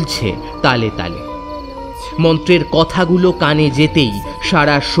দুলছে তালে তালে। মন্ত্রের কথাগুলো কানে যেতেই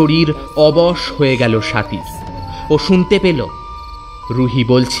সারা শরীর অবশ হয়ে গেল স্বাতীর। ও শুনতে পেল রুহি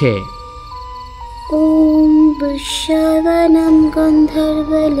বলছে, ওম বৃষাবনম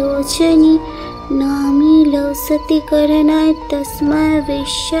গন্ধর্বলোচনী নামিল সতিকরণায় তস্মৈ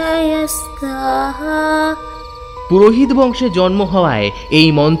বিশ্বয় স্বাহা। পুরোহিত বংশে জন্ম হওয়ায় এই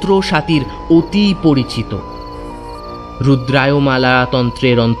মন্ত্র স্বাতীর অতি পরিচিত। রুদ্রায়মালা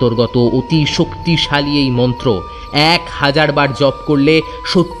তন্ত্রের অন্তর্গত অতি শক্তিশালী এই মন্ত্র 1000 বার জপ করলে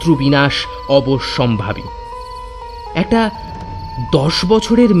শত্রু বিনাশ অবশ্যম্ভাবী। একটা 10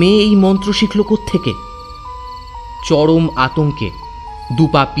 বছরের মেয়ে এই মন্ত্র শিখল কোত্থেকে? চরম আতঙ্কে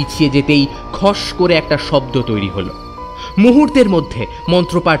দুপা পিছিয়ে যেতেই খস করে একটা শব্দ তৈরি হলো। মুহূর্তের মধ্যে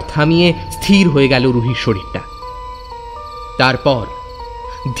মন্ত্রপাঠ থামিয়ে স্থির হয়ে গেল রুহির শরীরটা। তারপর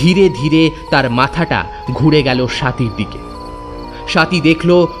ধীরে ধীরে তার মাথাটা ঘুরে গেল স্বাতীর দিকে। স্বাতী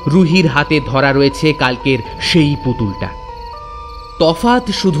দেখল রুহির হাতে ধরা রয়েছে কালকের সেই পুতুলটা। তফাৎ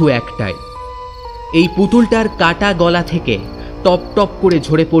শুধু একটাই, এই পুতুলটার কাটা গলা থেকে টপ টপ করে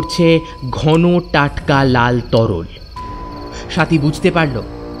ঝরে পড়ছে ঘন টাটকা লাল তরল। স্বাতী বুঝতে পারল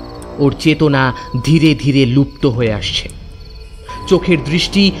ওর চেতনা ধীরে ধীরে লুপ্ত হয়ে আসছে। চোখের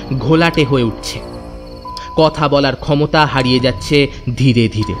দৃষ্টি ঘোলাটে হয়ে উঠছে। কথা বলার ক্ষমতা হারিয়ে যাচ্ছে ধীরে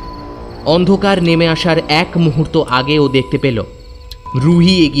ধীরে। অন্ধকার নেমে আসার এক মুহূর্ত আগে ও দেখতে পেল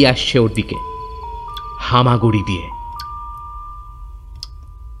রুহি এগিয়ে আসছে ওর দিকে হামাগুড়ি দিয়ে।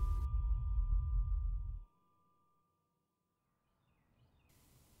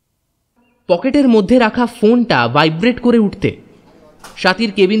 পকেটের মধ্যে রাখা ফোনটা ভাইব্রেট করে উঠতে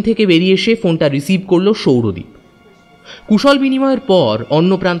স্বাতীর কেবিন থেকে বেরিয়ে এসে ফোনটা রিসিভ করল সৌরদীপ। কুশল বিনিময়ের পর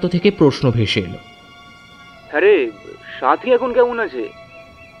অন্য প্রান্ত থেকে প্রশ্ন ভেসে এলো, আরে সাথী এখন কেমন আছে?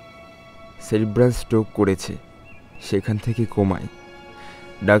 সেরিব্রাল স্ট্রোক করেছে, সেখান থেকে কোমায়।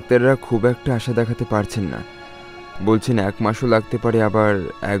 ডাক্তাররা খুব একটা আশা দেখাতে পারছেন না, বলছেন 1 মাসও লাগতে পারে, আবার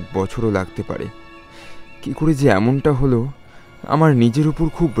 1 বছরও লাগতে পারে। কি করে যে এমনটা হলো, আমার নিজের উপর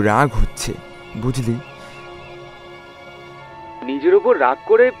খুব রাগ হচ্ছে, বুঝলি? নিজের উপর রাগ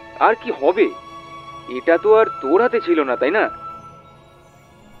করে আর কি হবে? এটা তো আর তোর হাতে ছিল না, তাই না?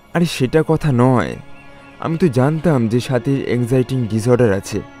 আরে সেটা কথা নয়, আমি তো জানতাম যে সাথীর অ্যাংজাইটি ডিসঅর্ডার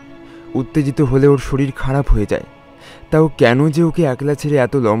আছে। উত্তেজিত হলে ওর শরীর খারাপ হয়ে যায়। তাও কেন যে ওকে একলা ছেড়ে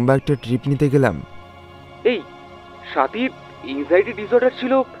এত লম্বা একটা ট্রিপ নিতে গেলাম। এই সাথীর অ্যাংজাইটি ডিসঅর্ডার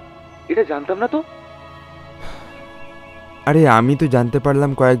ছিল, এটা জানতাম না তো। আরে আমি তো জানতে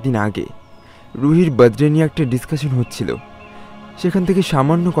পারলাম কয়েকদিন আগে। রুহির বার্থডে নিয়ে একটা ডিসকাশন হচ্ছিল, সেখান থেকে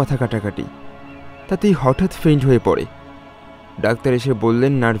সামান্য কথা কাটাকাটি, তাতেই হঠাৎ ফেইন্ট হয়ে পড়ে। ডাক্তার এসে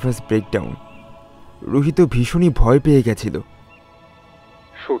বললেন নার্ভাস ব্রেকডাউন। রুহি তো ভীষণই ভয় পেয়ে গেছিল।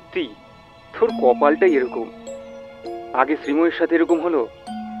 সত্যি তোর কপালটাই এরকম। আগে শ্রীময়ের সাথে এরকম হলো,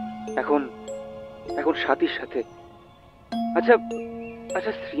 এখন এখন সাথীর সাথে। আচ্ছা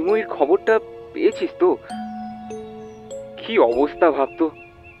আচ্ছা, শ্রীময়ের খবরটা পেয়েছিস তো? কি অবস্থা ভাবতো।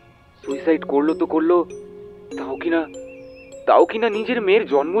 সুইসাইড করলো তো করলো, তাও কিনা নিজের মেয়ের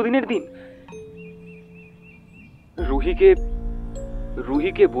জন্মদিনের দিন।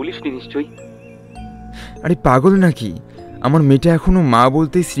 রুহিকে বলিসনি নিশ্চয়ই? আরে পাগল নাকি? আমার মেয়েটা এখনো মা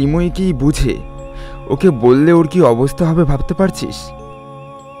বলতে শ্রীময়ীকেই বুঝে। ওকে বললে ওর কি অবস্থা হবে ভাবতে পারছিস?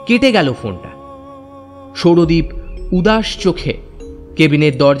 কেটে গেল ফোনটা। সৌরদীপ উদাস চোখে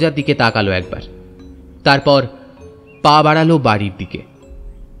কেবিনের দরজার দিকে তাকালো একবার, তারপর পা বাড়ালো বাড়ির দিকে।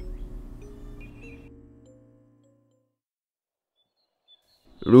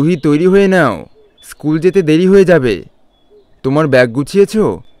 রুহি তৈরি হয়ে নাও, স্কুল যেতে দেরি হয়ে যাবে। তোমার ব্যাগ গুছিয়েছো?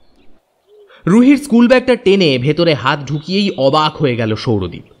 রুহির স্কুল ব্যাগটা টেনে ভেতরে হাত ঢুকিয়েই অবাক হয়ে গেল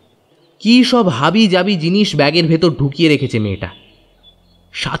সৌরদীপ। কি সব হাবি জাবি জিনিস ব্যাগের ভেতর ঢুকিয়ে রেখেছে মেয়েটা।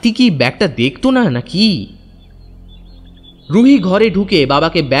 সাথী কি ব্যাগটা দেখতো না নাকি? রুহি ঘরে ঢুকে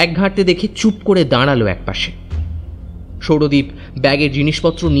বাবাকে ব্যাগ ঘাঁটতে দেখে চুপ করে দাঁড়ালো একপাশে। সৌরদীপ ব্যাগের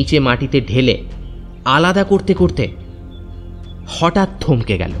জিনিসপত্র নিচে মাটিতে ঢেলে আলাদা করতে করতে হঠাৎ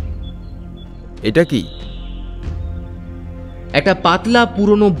থমকে গেল। এটা কি? একটা পাতলা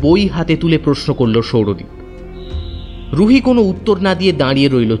পুরনো বই হাতে তুলে প্রশ্ন করল সৌরদীপ। রুহি কোনো উত্তর না দিয়ে দাঁড়িয়ে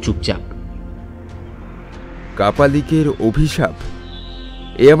রইল চুপচাপ। কাপালিকের অভিশাপ,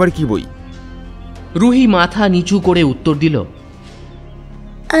 এ আবার কি বই? রুহি মাথা নিচু করে উত্তর দিল,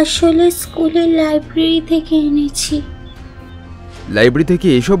 আসলে স্কুলের লাইব্রেরি থেকে এনেছি। লাইব্রেরি থেকে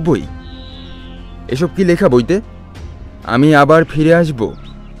এসব বই? এসব কি লেখা বইতে? আমি আবার ফিরে আসব,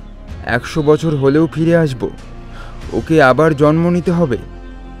 100 বছর হলেও ফিরে আসব, ওকে আবার জন্ম নিতে হবে।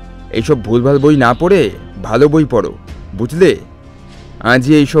 এইসব ভুলভাল বই না পড়ে ভালো বই পড়ো, বুঝলে?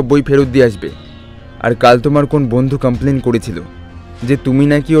 আজই এইসব বই ফেরত দিয়ে আসবে, আর কাল তোমার কোন বন্ধু কমপ্লেন করেছিল যে তুমি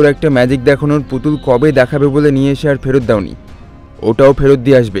নাকি ওর একটা ম্যাজিক দেখানোর পুতুল কবে দেখাবে বলে নিয়ে এসে আর ফেরত দাওনি। ওটাও ফেরত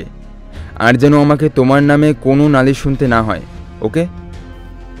দিয়ে আসবে, আর যেন আমাকে তোমার নামে কোনো নালিশ শুনতে না হয়, ওকে?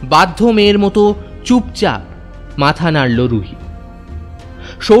 বাধ্য মেয়ের মতো চুপচাপ মাথা নাড়ল রুহি।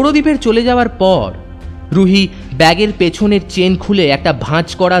 সৌরদীপের চলে যাওয়ার পর রুহি ব্যাগের পেছনের চেন খুলে একটা ভাঁজ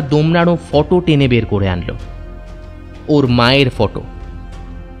করা দোমড়ানো ফটো টেনে বের করে আনলো। ওর মায়ের ফটো।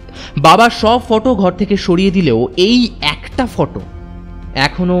 বাবা সব ফটো ঘর থেকে সরিয়ে দিলেও এই একটা ফটো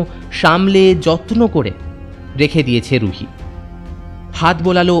এখনো সামলে যত্ন করে রেখে দিয়েছে রুহি। হাত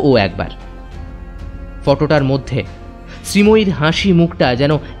বোলালো ও একবার। ফটোটার মধ্যে শ্রীময়ীর হাসি মুখটা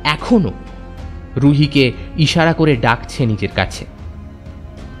যেন এখনো রুহিকে ইশারা করে ডাকছে নিজের কাছে।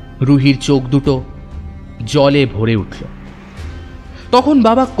 রুহির চোখ দুটো জলে ভরে উঠল। তখন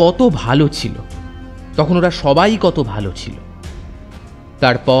বাবা কত ভালো ছিল, তখন ওরা সবাই কত ভালো ছিল।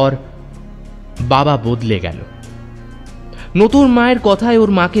 তারপর বাবা বদলে গেল। নতুন মায়ের কথায়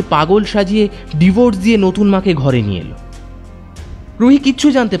ওর মাকে পাগল সাজিয়ে ডিভোর্স দিয়ে নতুন মাকে ঘরে নিয়ে এলো। রুহি কিচ্ছু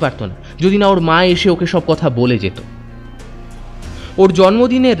জানতে পারতো না যদি না ওর মা এসে ওকে সব কথা বলে যেত। ওর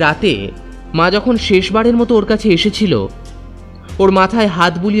জন্মদিনের রাতে মা যখন শেষবারের মতো ওর কাছে এসেছিল, ওর মাথায়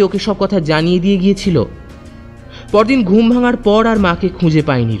হাত বুলিয়ে ওকে সব কথা জানিয়ে দিয়ে গিয়েছিল। পরদিন ঘুম ভাঙার পর আর মাকে খুঁজে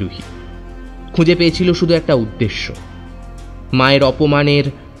পায়নি রুহি। খুঁজে পেয়েছিল শুধু একটা উদ্দেশ্য, মায়ের অপমানের,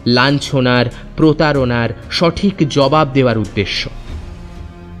 লাঞ্ছনার, প্রতারণার সঠিক জবাব দেওয়ার উদ্দেশ্য।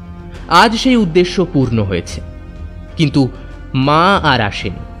 আজ সেই উদ্দেশ্য পূর্ণ হয়েছে, কিন্তু মা আর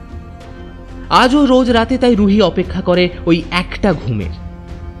আসেনি। আজও রোজ রাতে তাই রুহি অপেক্ষা করে ওই একটা ঘুমের,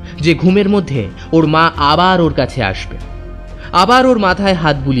 যে ঘুমের মধ্যে ওর মা আবার ওর কাছে আসবে, আবার ওর মাথায়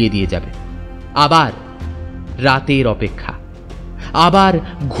হাত বুলিয়ে দিয়ে যাবে। আবার রাতের অপেক্ষা, আবার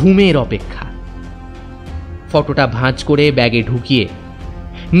ঘুমের অপেক্ষা। ফটোটা ভাঁজ করে ব্যাগে ঢুকিয়ে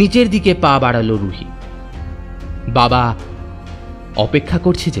নিচের দিকে পা বাড়ালো রুহি। বাবা অপেক্ষা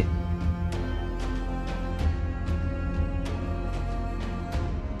করছে যে।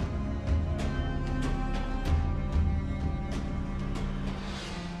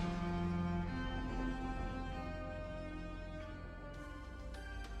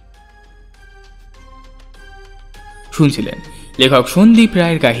 শুনছিলেন লেখক সন্দীপ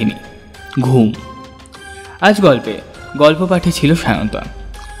রায়ের কাহিনী ঘুম। আজ গল্প পাঠে ছিল সায়ন্তন,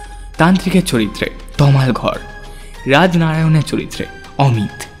 তান্ত্রিকের চরিত্রে তমাল ঘর, রাজনারায়ণের চরিত্রে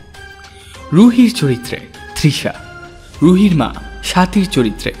অমিত, রুহির চরিত্রে তৃষা, রুহির মা স্বাতীর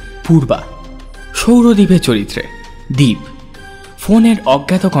চরিত্রে পূর্বা, সৌরদীপের চরিত্রে দীপ, ফোনের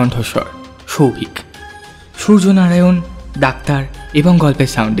অজ্ঞাত কণ্ঠস্বর সৌভিক, সূর্যনারায়ণ ডাক্তার এবং গল্পের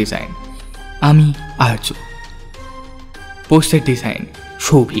সাউন্ড ডিজাইন আমি আর্য, পোস্টার ডিজাইন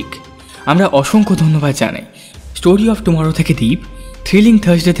সৌভিক। আমরা অসংখ্য ধন্যবাদ জানাই স্টোরি অফ টুমরো থেকে দীপ, থ্রিলিং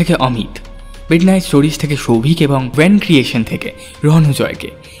থার্সডে থেকে অমিত, মিডনাইট স্টোরিজ থেকে সৌভিক এবং ভ্যান ক্রিয়েশন থেকে রণজয়কে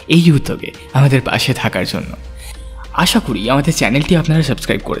এই উদ্যোগে আমাদের পাশে থাকার জন্য। আশা করি আমাদের চ্যানেলটি আপনারা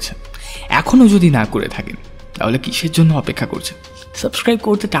সাবস্ক্রাইব করেছেন। এখনও যদি না করে থাকেন তাহলে কিসের জন্য অপেক্ষা করছেন? সাবস্ক্রাইব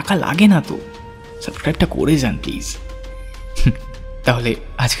করতে টাকা লাগে না তো, সাবস্ক্রাইবটা করে যান প্লিজ। তাহলে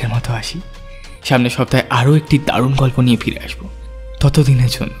আজকের মতো আসি, সামনের সপ্তাহে আরও একটি দারুণ গল্প নিয়ে ফিরে আসবো।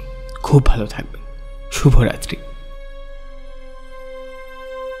 ততদিনের জন্য খুব ভালো থাকবেন। শুভরাত্রি।